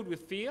either trembled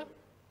with fear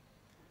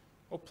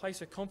or place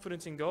her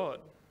confidence in God.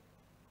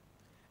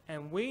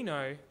 And we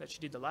know that she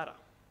did the latter.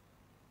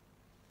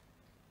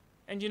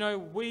 And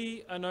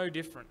we are no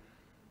different.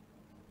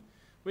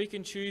 We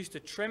can choose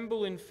to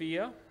tremble in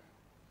fear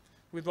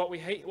with what we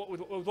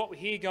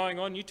hear going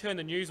on. You turn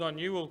the news on,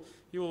 you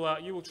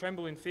will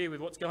tremble in fear with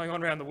what's going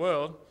on around the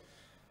world.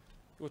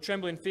 You will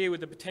tremble in fear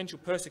with the potential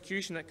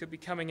persecution that could be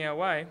coming our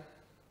way.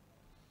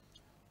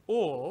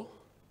 Or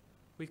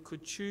we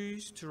could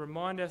choose to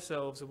remind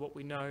ourselves of what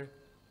we know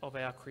of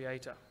our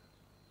Creator.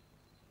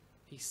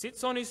 He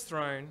sits on his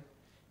throne,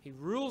 he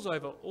rules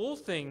over all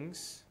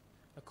things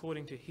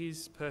according to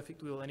his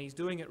perfect will, and he's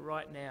doing it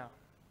right now.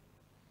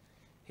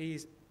 He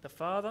is the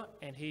Father,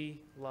 and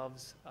he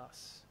loves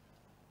us.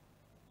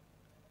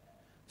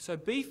 So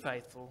be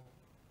faithful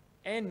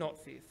and not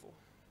fearful.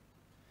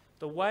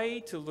 The way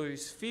to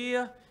lose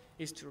fear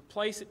is to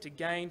replace it to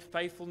gain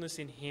faithfulness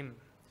in him.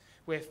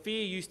 Where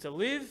fear used to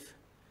live,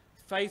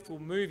 faith will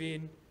move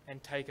in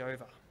and take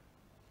over.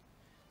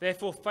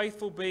 Therefore,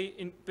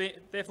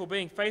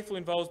 being faithful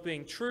involves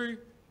being true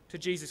to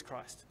Jesus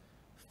Christ,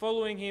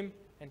 following him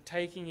and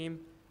taking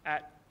him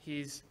at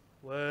his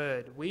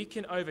word. We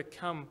can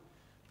overcome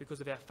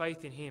because of our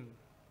faith in him.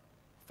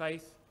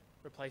 Faith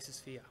replaces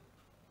fear.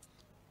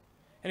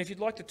 And if you'd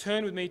like to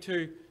turn with me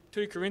to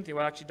 2 Corinthians,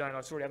 well, actually don't,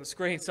 it's already on the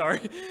screen, sorry.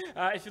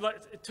 If you'd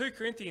like, 2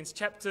 Corinthians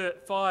chapter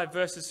 5,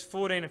 verses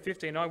 14 and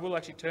 15, I will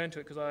actually turn to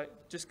it because I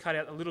just cut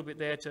out a little bit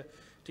there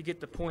to get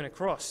the point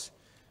across.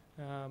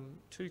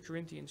 2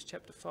 Corinthians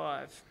chapter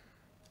 5,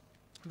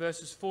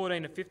 verses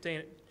 14 and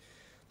 15,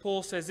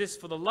 Paul says this,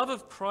 "For the love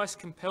of Christ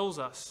compels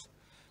us,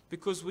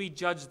 because we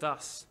judge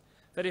thus,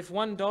 that if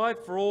one died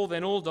for all,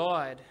 then all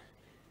died,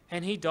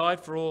 and he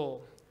died for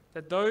all,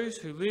 that those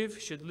who live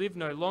should live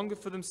no longer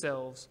for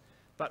themselves,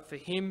 but for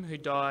him who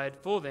died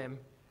for them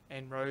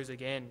and rose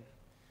again.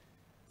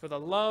 For the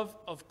love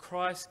of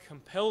Christ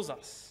compels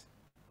us,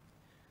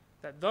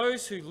 that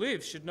those who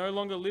live should no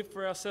longer live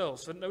for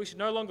ourselves, so we should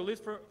no longer live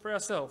for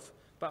ourselves,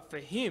 but for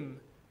him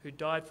who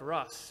died for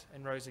us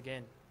and rose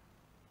again."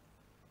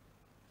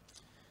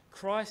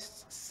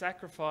 Christ's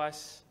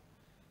sacrifice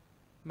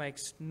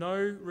makes no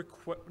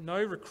request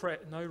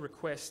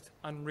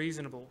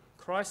unreasonable.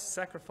 Christ's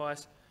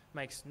sacrifice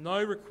makes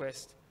no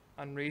request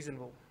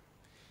unreasonable.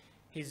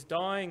 His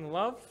dying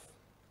love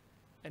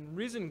and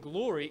risen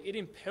glory, it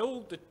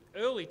impelled the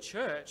early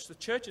church, the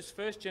church's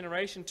first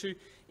generation, to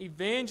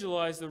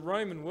evangelize the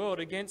Roman world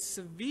against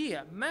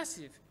severe,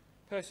 massive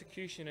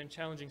persecution and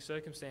challenging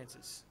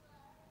circumstances.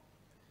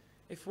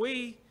 If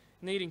we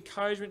need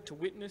encouragement to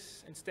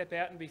witness and step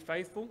out and be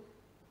faithful,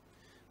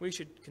 we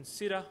should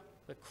consider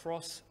the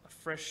cross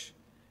afresh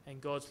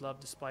and God's love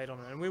displayed on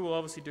it. And we will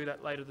obviously do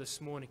that later this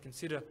morning,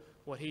 consider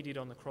what he did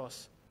on the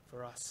cross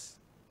for us.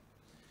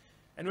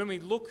 And when we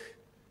look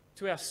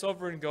to our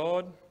sovereign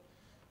God,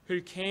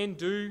 who can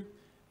do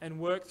and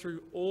work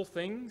through all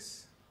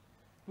things,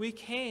 we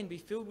can be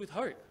filled with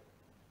hope.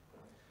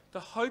 The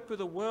hope of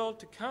the world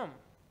to come.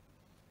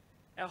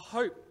 Our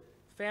hope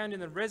found in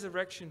the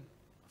resurrection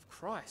of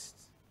Christ.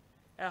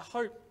 Our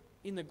hope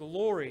in the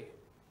glory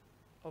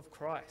of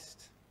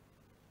Christ.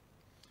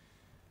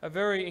 A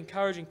very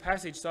encouraging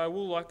passage, so I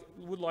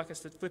would like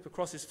us to flip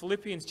across, is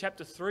Philippians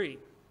chapter 3.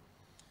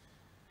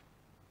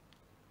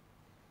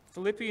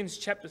 Philippians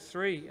chapter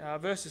 3,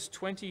 verse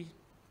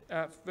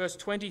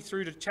 20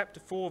 through to chapter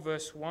 4,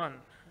 verse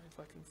 1, if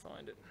I can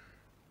find it.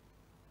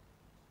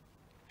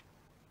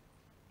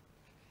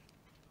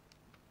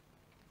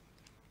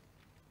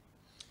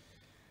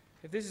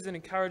 If this is an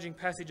encouraging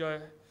passage,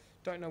 I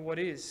don't know what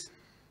is.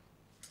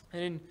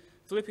 And in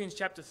Philippians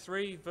chapter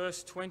 3,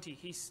 verse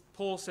 20,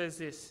 Paul says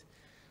this,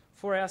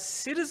 "For our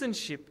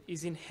citizenship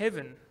is in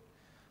heaven,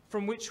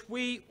 from which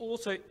we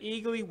also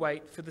eagerly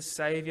wait for the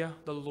Saviour,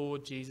 the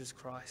Lord Jesus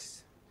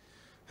Christ,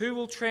 who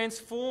will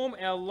transform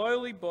our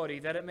lowly body,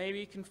 that it may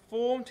be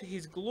conformed to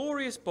his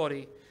glorious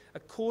body,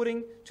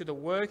 according to the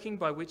working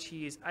by which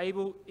he is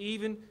able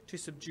even to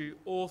subdue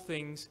all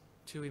things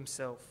to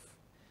himself.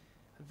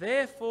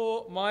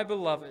 Therefore, my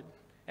beloved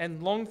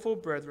and longed-for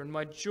brethren,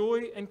 my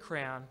joy and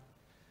crown,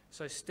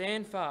 so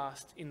stand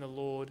fast in the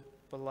Lord,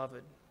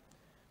 beloved.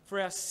 For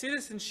our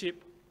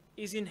citizenship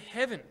is in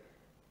heaven."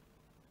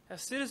 Our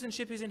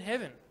citizenship is in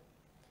heaven.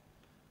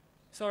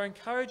 So I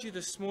encourage you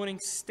this morning,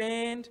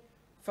 stand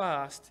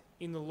fast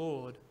in the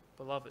Lord,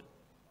 beloved.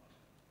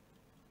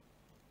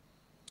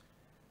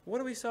 What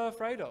are we so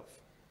afraid of?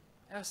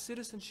 Our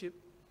citizenship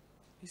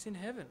is in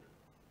heaven.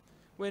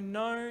 We're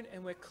known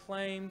and we're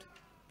claimed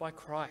by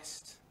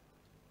Christ.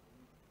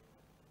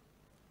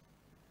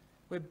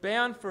 We're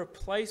bound for a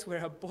place where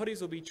our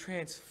bodies will be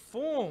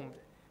transformed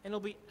and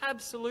it'll be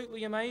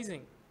absolutely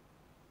amazing.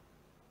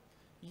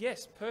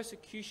 Yes,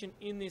 persecution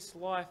in this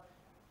life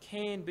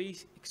can be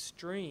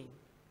extreme,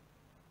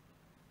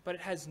 but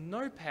it has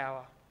no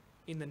power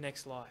in the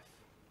next life.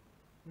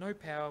 No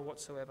power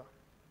whatsoever.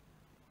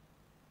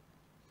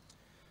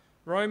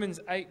 Romans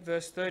 8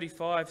 verse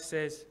 35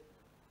 says,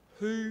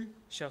 "Who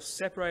shall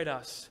separate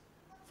us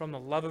from the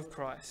love of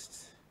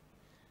Christ?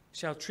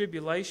 Shall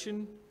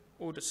tribulation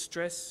or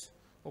distress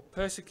or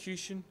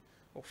persecution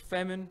or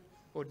famine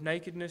or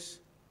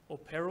nakedness or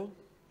peril?"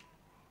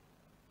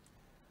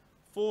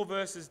 4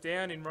 verses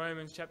down in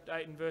Romans chapter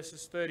 8 and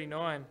verses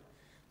 39,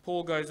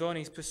 Paul goes on,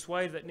 he's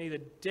persuaded that neither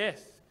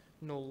death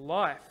nor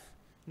life,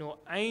 nor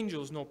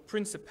angels, nor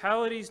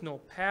principalities, nor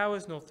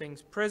powers, nor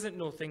things present,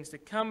 nor things to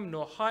come,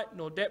 nor height,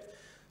 nor depth,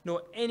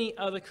 nor any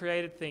other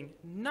created thing.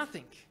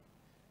 Nothing.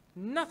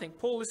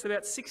 Paul lists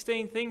about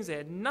 16 things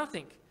there.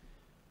 Nothing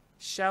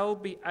shall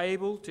be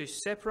able to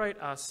separate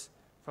us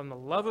from the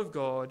love of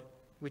God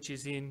which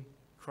is in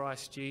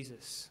Christ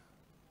Jesus.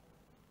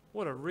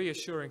 What a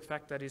reassuring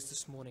fact that is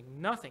this morning.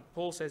 Nothing,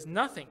 Paul says,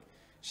 nothing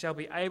shall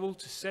be able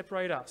to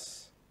separate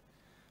us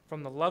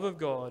from the love of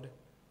God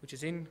which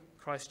is in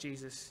Christ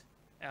Jesus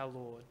our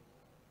Lord.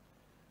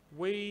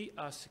 We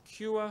are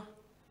secure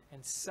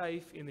and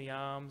safe in the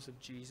arms of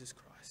Jesus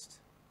Christ.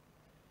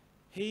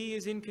 He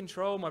is in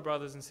control, my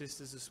brothers and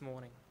sisters, this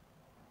morning.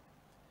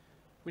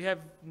 We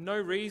have no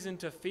reason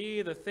to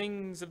fear the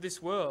things of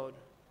this world.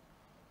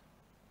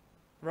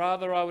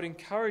 Rather, I would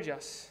encourage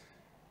us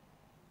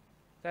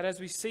that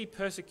as we see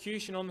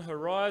persecution on the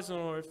horizon,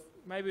 or if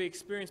maybe we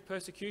experience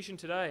persecution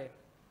today,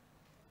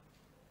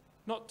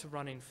 not to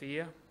run in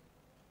fear,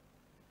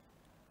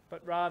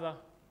 but rather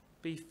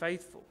be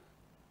faithful.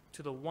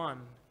 to the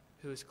one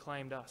who has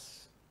claimed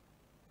us.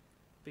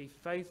 Be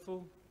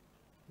faithful,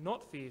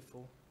 not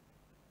fearful,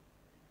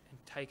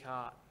 and take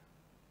heart.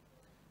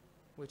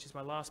 Which is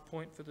my last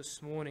point for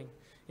this morning.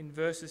 In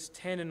verses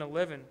 10 and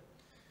 11,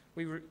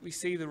 we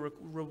see the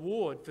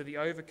reward for the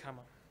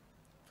overcomer,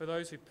 for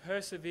those who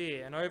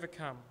persevere and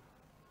overcome.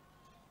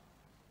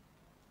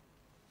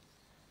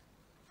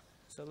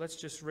 So let's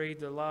just read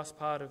the last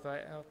part of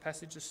our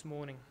passage this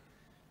morning.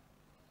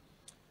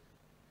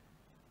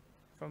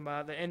 From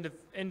the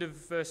end of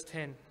verse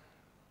 10.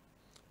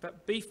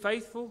 But be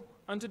faithful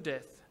unto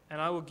death, and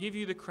I will give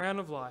you the crown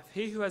of life.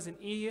 He who has an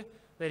ear,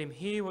 let him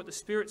hear what the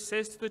Spirit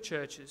says to the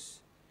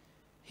churches.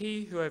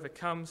 He who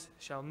overcomes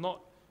shall not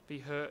be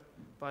hurt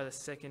by the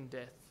second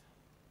death.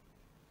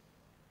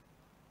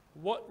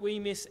 What we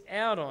miss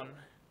out on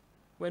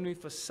when we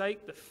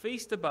forsake the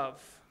feast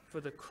above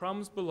for the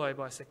crumbs below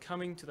by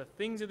succumbing to the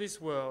things of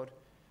this world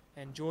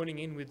and joining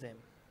in with them.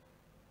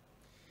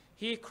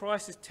 Here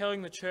Christ is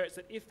telling the church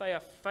that if they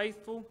are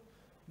faithful,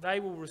 they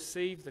will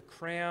receive the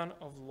crown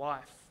of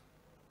life.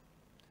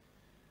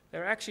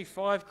 There are actually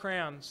 5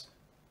 crowns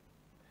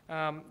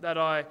that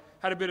I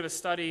had a bit of a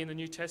study in the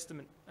New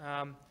Testament.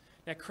 Now,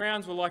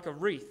 crowns were like a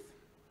wreath,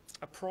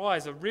 a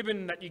prize, a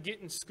ribbon that you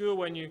get in school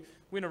when you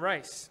win a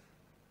race.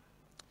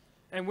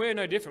 And we're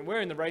no different.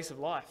 We're in the race of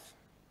life.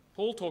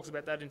 Paul talks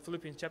about that in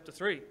Philippians chapter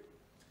 3.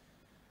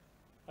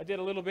 I did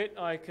a little bit.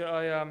 I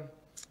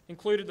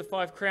included the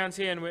 5 crowns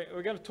here, and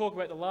we're going to talk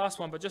about the last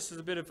one, but just as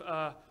a bit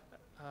of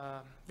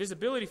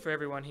visibility for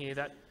everyone here,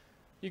 that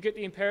you get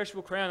the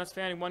imperishable crown that's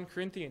found in 1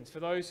 Corinthians for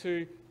those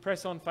who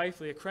press on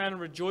faithfully, a crown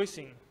of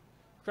rejoicing,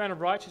 a crown of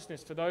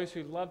righteousness for those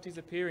who loved his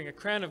appearing, a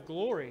crown of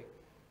glory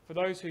for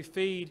those who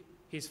feed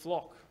his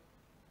flock.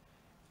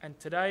 And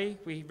today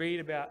we read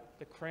about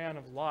the crown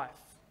of life.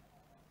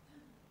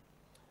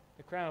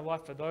 The crown of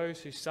life for those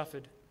who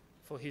suffered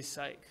for his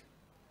sake.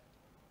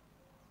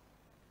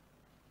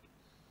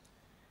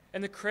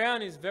 And the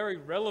crown is very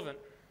relevant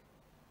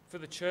for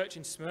the church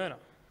in Smyrna.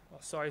 Oh,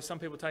 sorry, some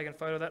people taking a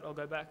photo of that. I'll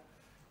go back.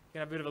 You can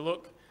have a bit of a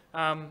look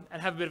and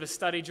have a bit of a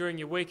study during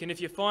your week. And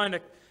if you find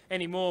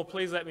any more,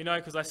 please let me know,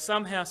 because I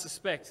somehow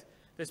suspect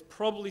there's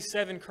probably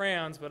 7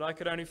 crowns, but I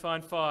could only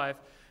find 5.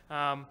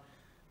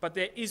 But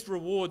there is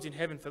rewards in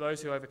heaven for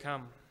those who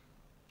overcome.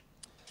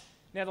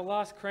 Now, the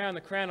last crown,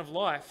 the crown of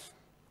life,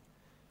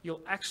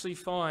 you'll actually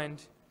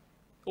find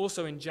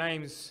also in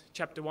James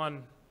chapter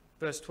 1,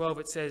 verse 12.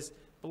 It says,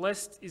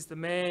 "Blessed is the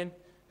man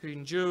who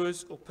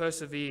endures or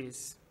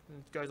perseveres." And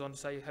it goes on to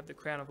say you have the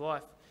crown of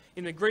life.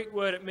 In the Greek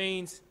word, it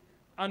means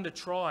under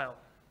trial.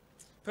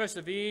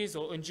 Perseveres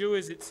or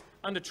endures, it's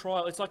under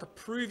trial. It's like a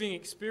proving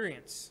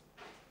experience.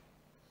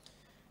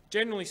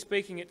 Generally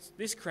speaking,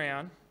 this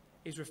crown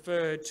is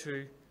referred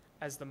to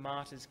as the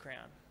martyr's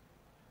crown,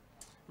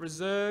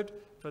 reserved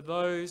for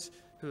those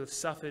who have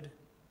suffered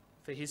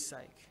for his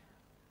sake.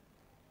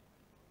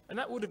 And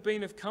that would have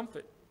been of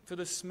comfort for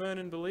the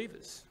Smyrna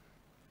believers.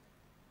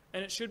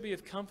 And it should be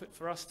of comfort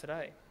for us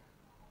today.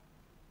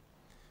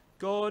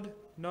 God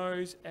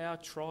knows our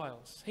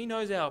trials. He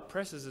knows our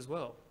oppressors as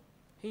well.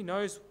 He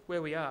knows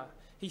where we are.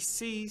 He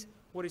sees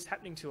what is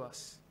happening to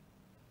us.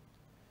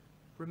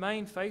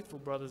 Remain faithful,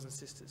 brothers and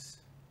sisters,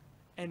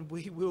 and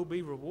we will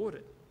be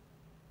rewarded.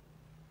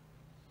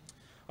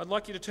 I'd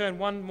like you to turn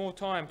one more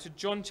time to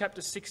John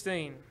chapter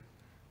 16.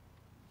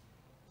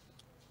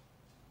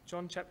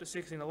 John chapter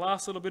 16, the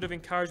last little bit of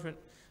encouragement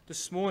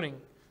this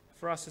morning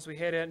for us as we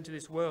head out into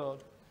this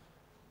world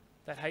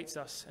that hates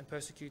us and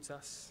persecutes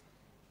us.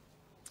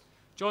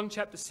 John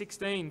chapter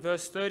 16,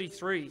 verse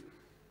 33.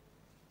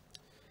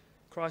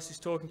 Christ is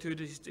talking to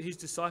his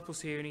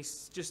disciples here, and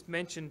he's just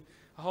mentioned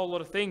a whole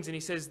lot of things. And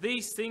he says,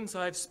 "These things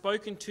I have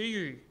spoken to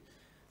you,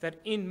 that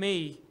in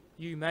me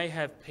you may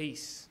have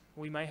peace."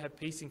 We may have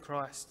peace in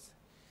Christ.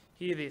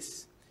 Hear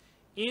this.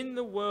 "In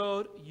the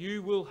world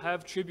you will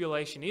have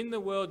tribulation. In the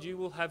world you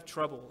will have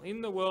trouble.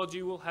 In the world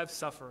you will have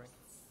suffering.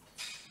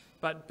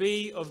 But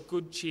be of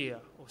good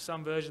cheer." Or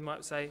some versions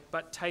might say,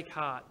 "But take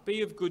heart.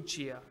 Be of good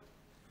cheer.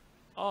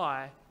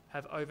 I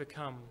have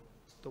overcome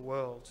the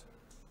world."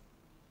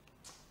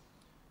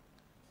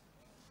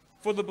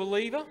 For the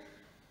believer,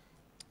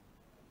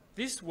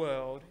 this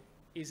world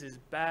is as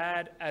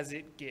bad as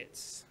it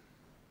gets.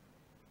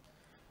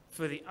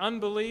 For the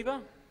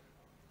unbeliever,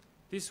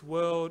 this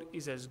world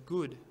is as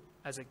good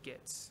as it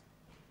gets.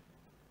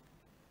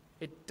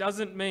 It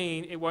doesn't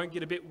mean it won't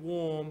get a bit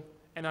warm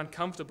and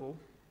uncomfortable.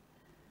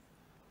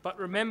 But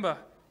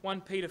remember,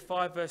 1 Peter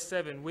 5 verse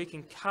 7, we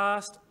can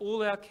cast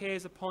all our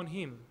cares upon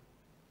him,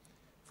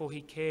 for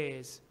he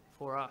cares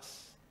for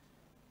us.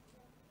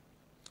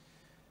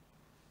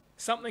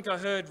 Something I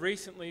heard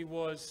recently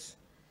was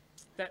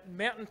that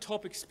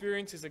mountaintop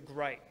experiences are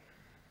great.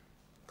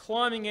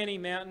 Climbing any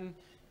mountain,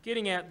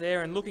 getting out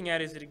there and looking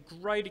at it is a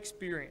great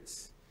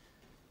experience.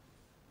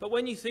 But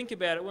when you think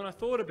about it, when I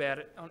thought about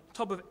it, on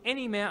top of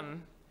any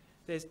mountain,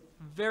 there's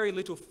very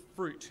little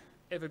fruit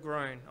ever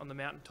grown on the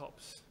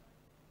mountaintops.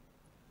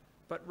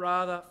 But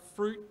rather,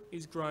 fruit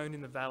is grown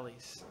in the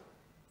valleys.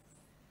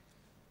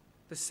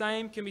 The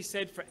same can be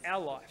said for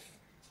our life.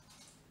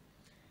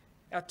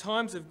 Our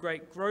times of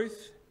great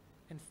growth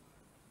and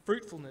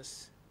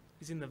fruitfulness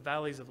is in the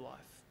valleys of life.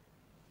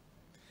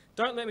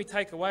 Don't let me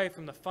take away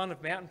from the fun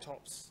of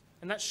mountaintops,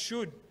 and that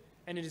should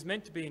and it is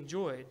meant to be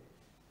enjoyed,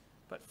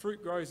 but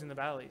fruit grows in the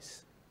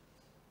valleys.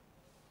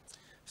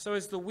 So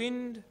as the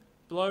wind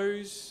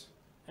blows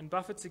and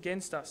buffets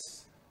against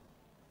us,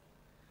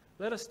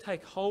 let us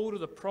take hold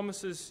of the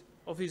promises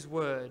of his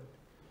word,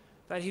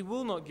 that he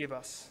will not give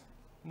us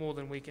more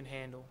than we can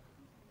handle.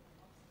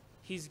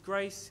 His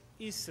grace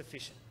is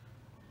sufficient,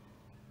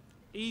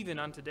 even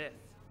unto death.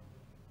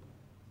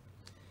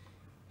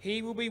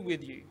 He will be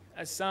with you.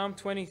 As Psalm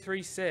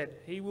 23 said,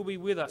 he will be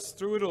with us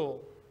through it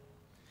all.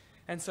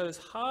 And so as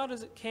hard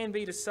as it can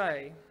be to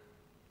say,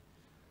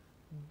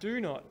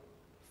 do not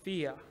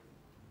fear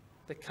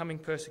the coming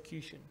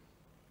persecution,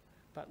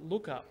 but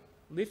look up,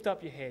 lift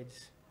up your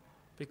heads,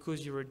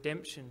 because your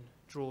redemption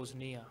draws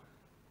near.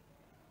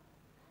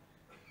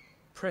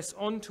 Press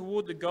on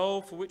toward the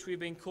goal for which we have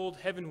been called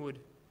heavenward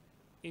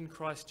in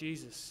Christ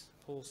Jesus.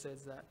 Paul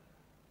says that.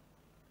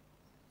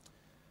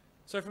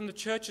 So from the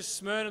church of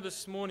Smyrna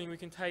this morning, we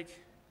can take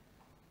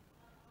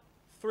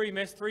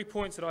three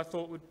points that I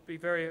thought would be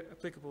very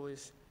applicable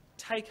is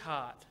take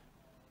heart,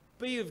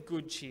 be of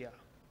good cheer.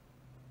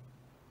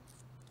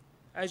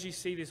 As you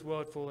see this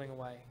world falling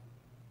away,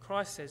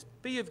 Christ says,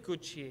 be of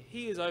good cheer.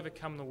 He has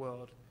overcome the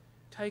world.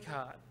 Take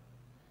heart.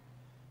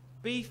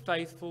 Be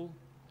faithful,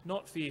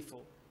 not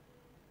fearful.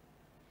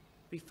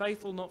 Be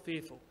faithful, not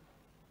fearful.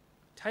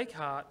 Take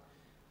heart.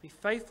 Be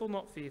faithful,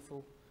 not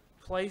fearful.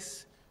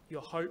 Place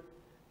your hope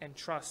and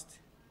trust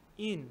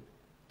in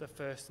the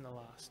first and the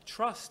last.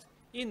 Trust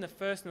in the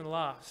first and the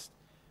last,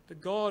 the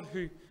God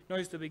who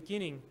knows the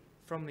beginning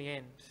from the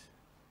end.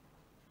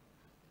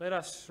 Let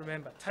us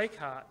remember, take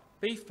heart,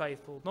 be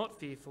faithful, not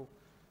fearful,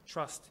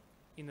 trust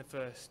in the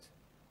first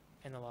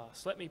and the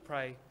last. Let me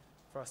pray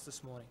for us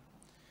this morning.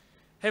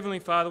 Heavenly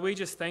Father, we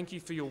just thank you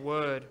for your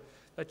word,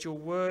 that your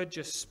word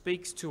just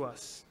speaks to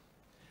us.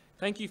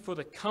 Thank you for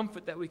the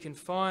comfort that we can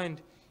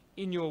find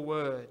in your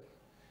word,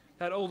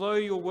 that although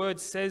your word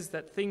says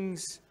that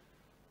things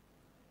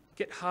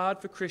get hard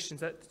for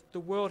Christians, that the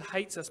world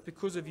hates us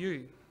because of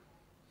you,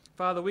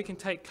 Father, we can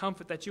take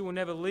comfort that you will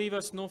never leave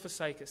us nor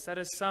forsake us, that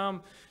as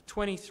Psalm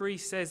 23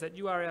 says, that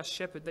you are our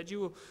shepherd, that you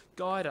will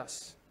guide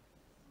us,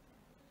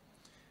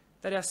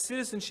 that our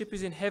citizenship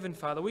is in heaven,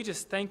 Father. We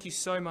just thank you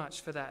so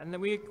much for that, and that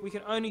we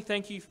can only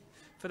thank you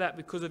for that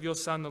because of your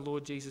Son, the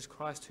Lord Jesus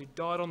Christ, who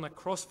died on the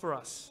cross for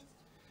us.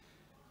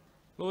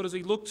 Lord, as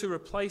we look to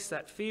replace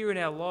that fear in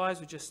our lives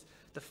with just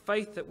the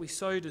faith that we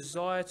so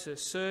desire to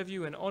serve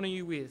you and honour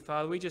you with,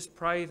 Father, we just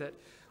pray that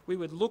we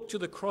would look to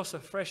the cross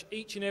afresh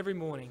each and every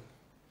morning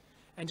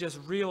and just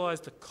realise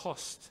the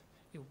cost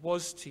it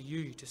was to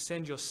you to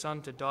send your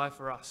Son to die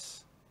for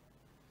us.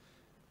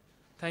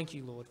 Thank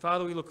you, Lord.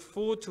 Father, we look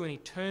forward to an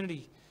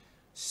eternity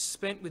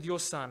spent with your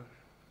Son,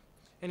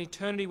 an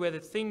eternity where the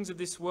things of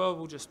this world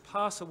will just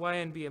pass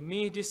away and be a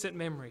mere distant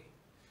memory,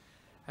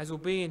 as we'll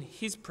be in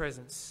his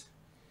presence,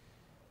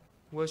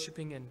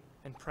 worshipping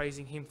and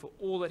praising him for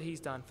all that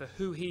he's done, for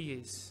who he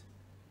is.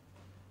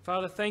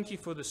 Father, thank you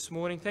for this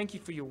morning. Thank you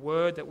for your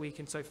word that we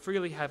can so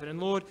freely have it. And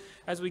Lord,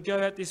 as we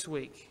go out this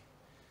week,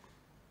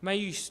 may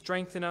you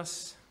strengthen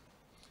us.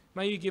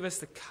 May you give us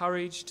the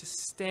courage to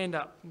stand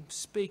up and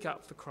speak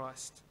up for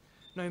Christ,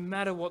 no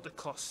matter what the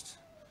cost.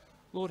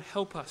 Lord,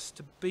 help us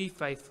to be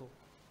faithful.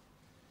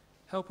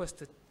 Help us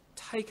to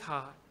take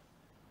heart.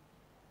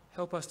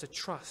 Help us to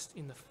trust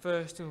in the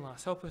first and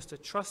last. Help us to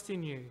trust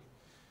in you,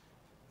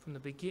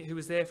 who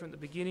was there from the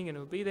beginning and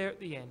will be there at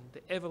the end,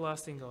 the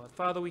everlasting God.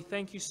 Father, we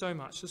thank you so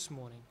much this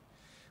morning.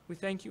 We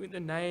thank you in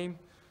the name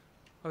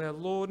of our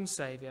Lord and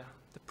Saviour,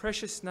 the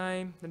precious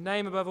name, the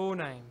name above all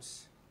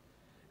names,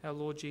 our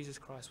Lord Jesus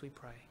Christ, we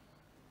pray.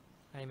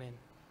 Amen.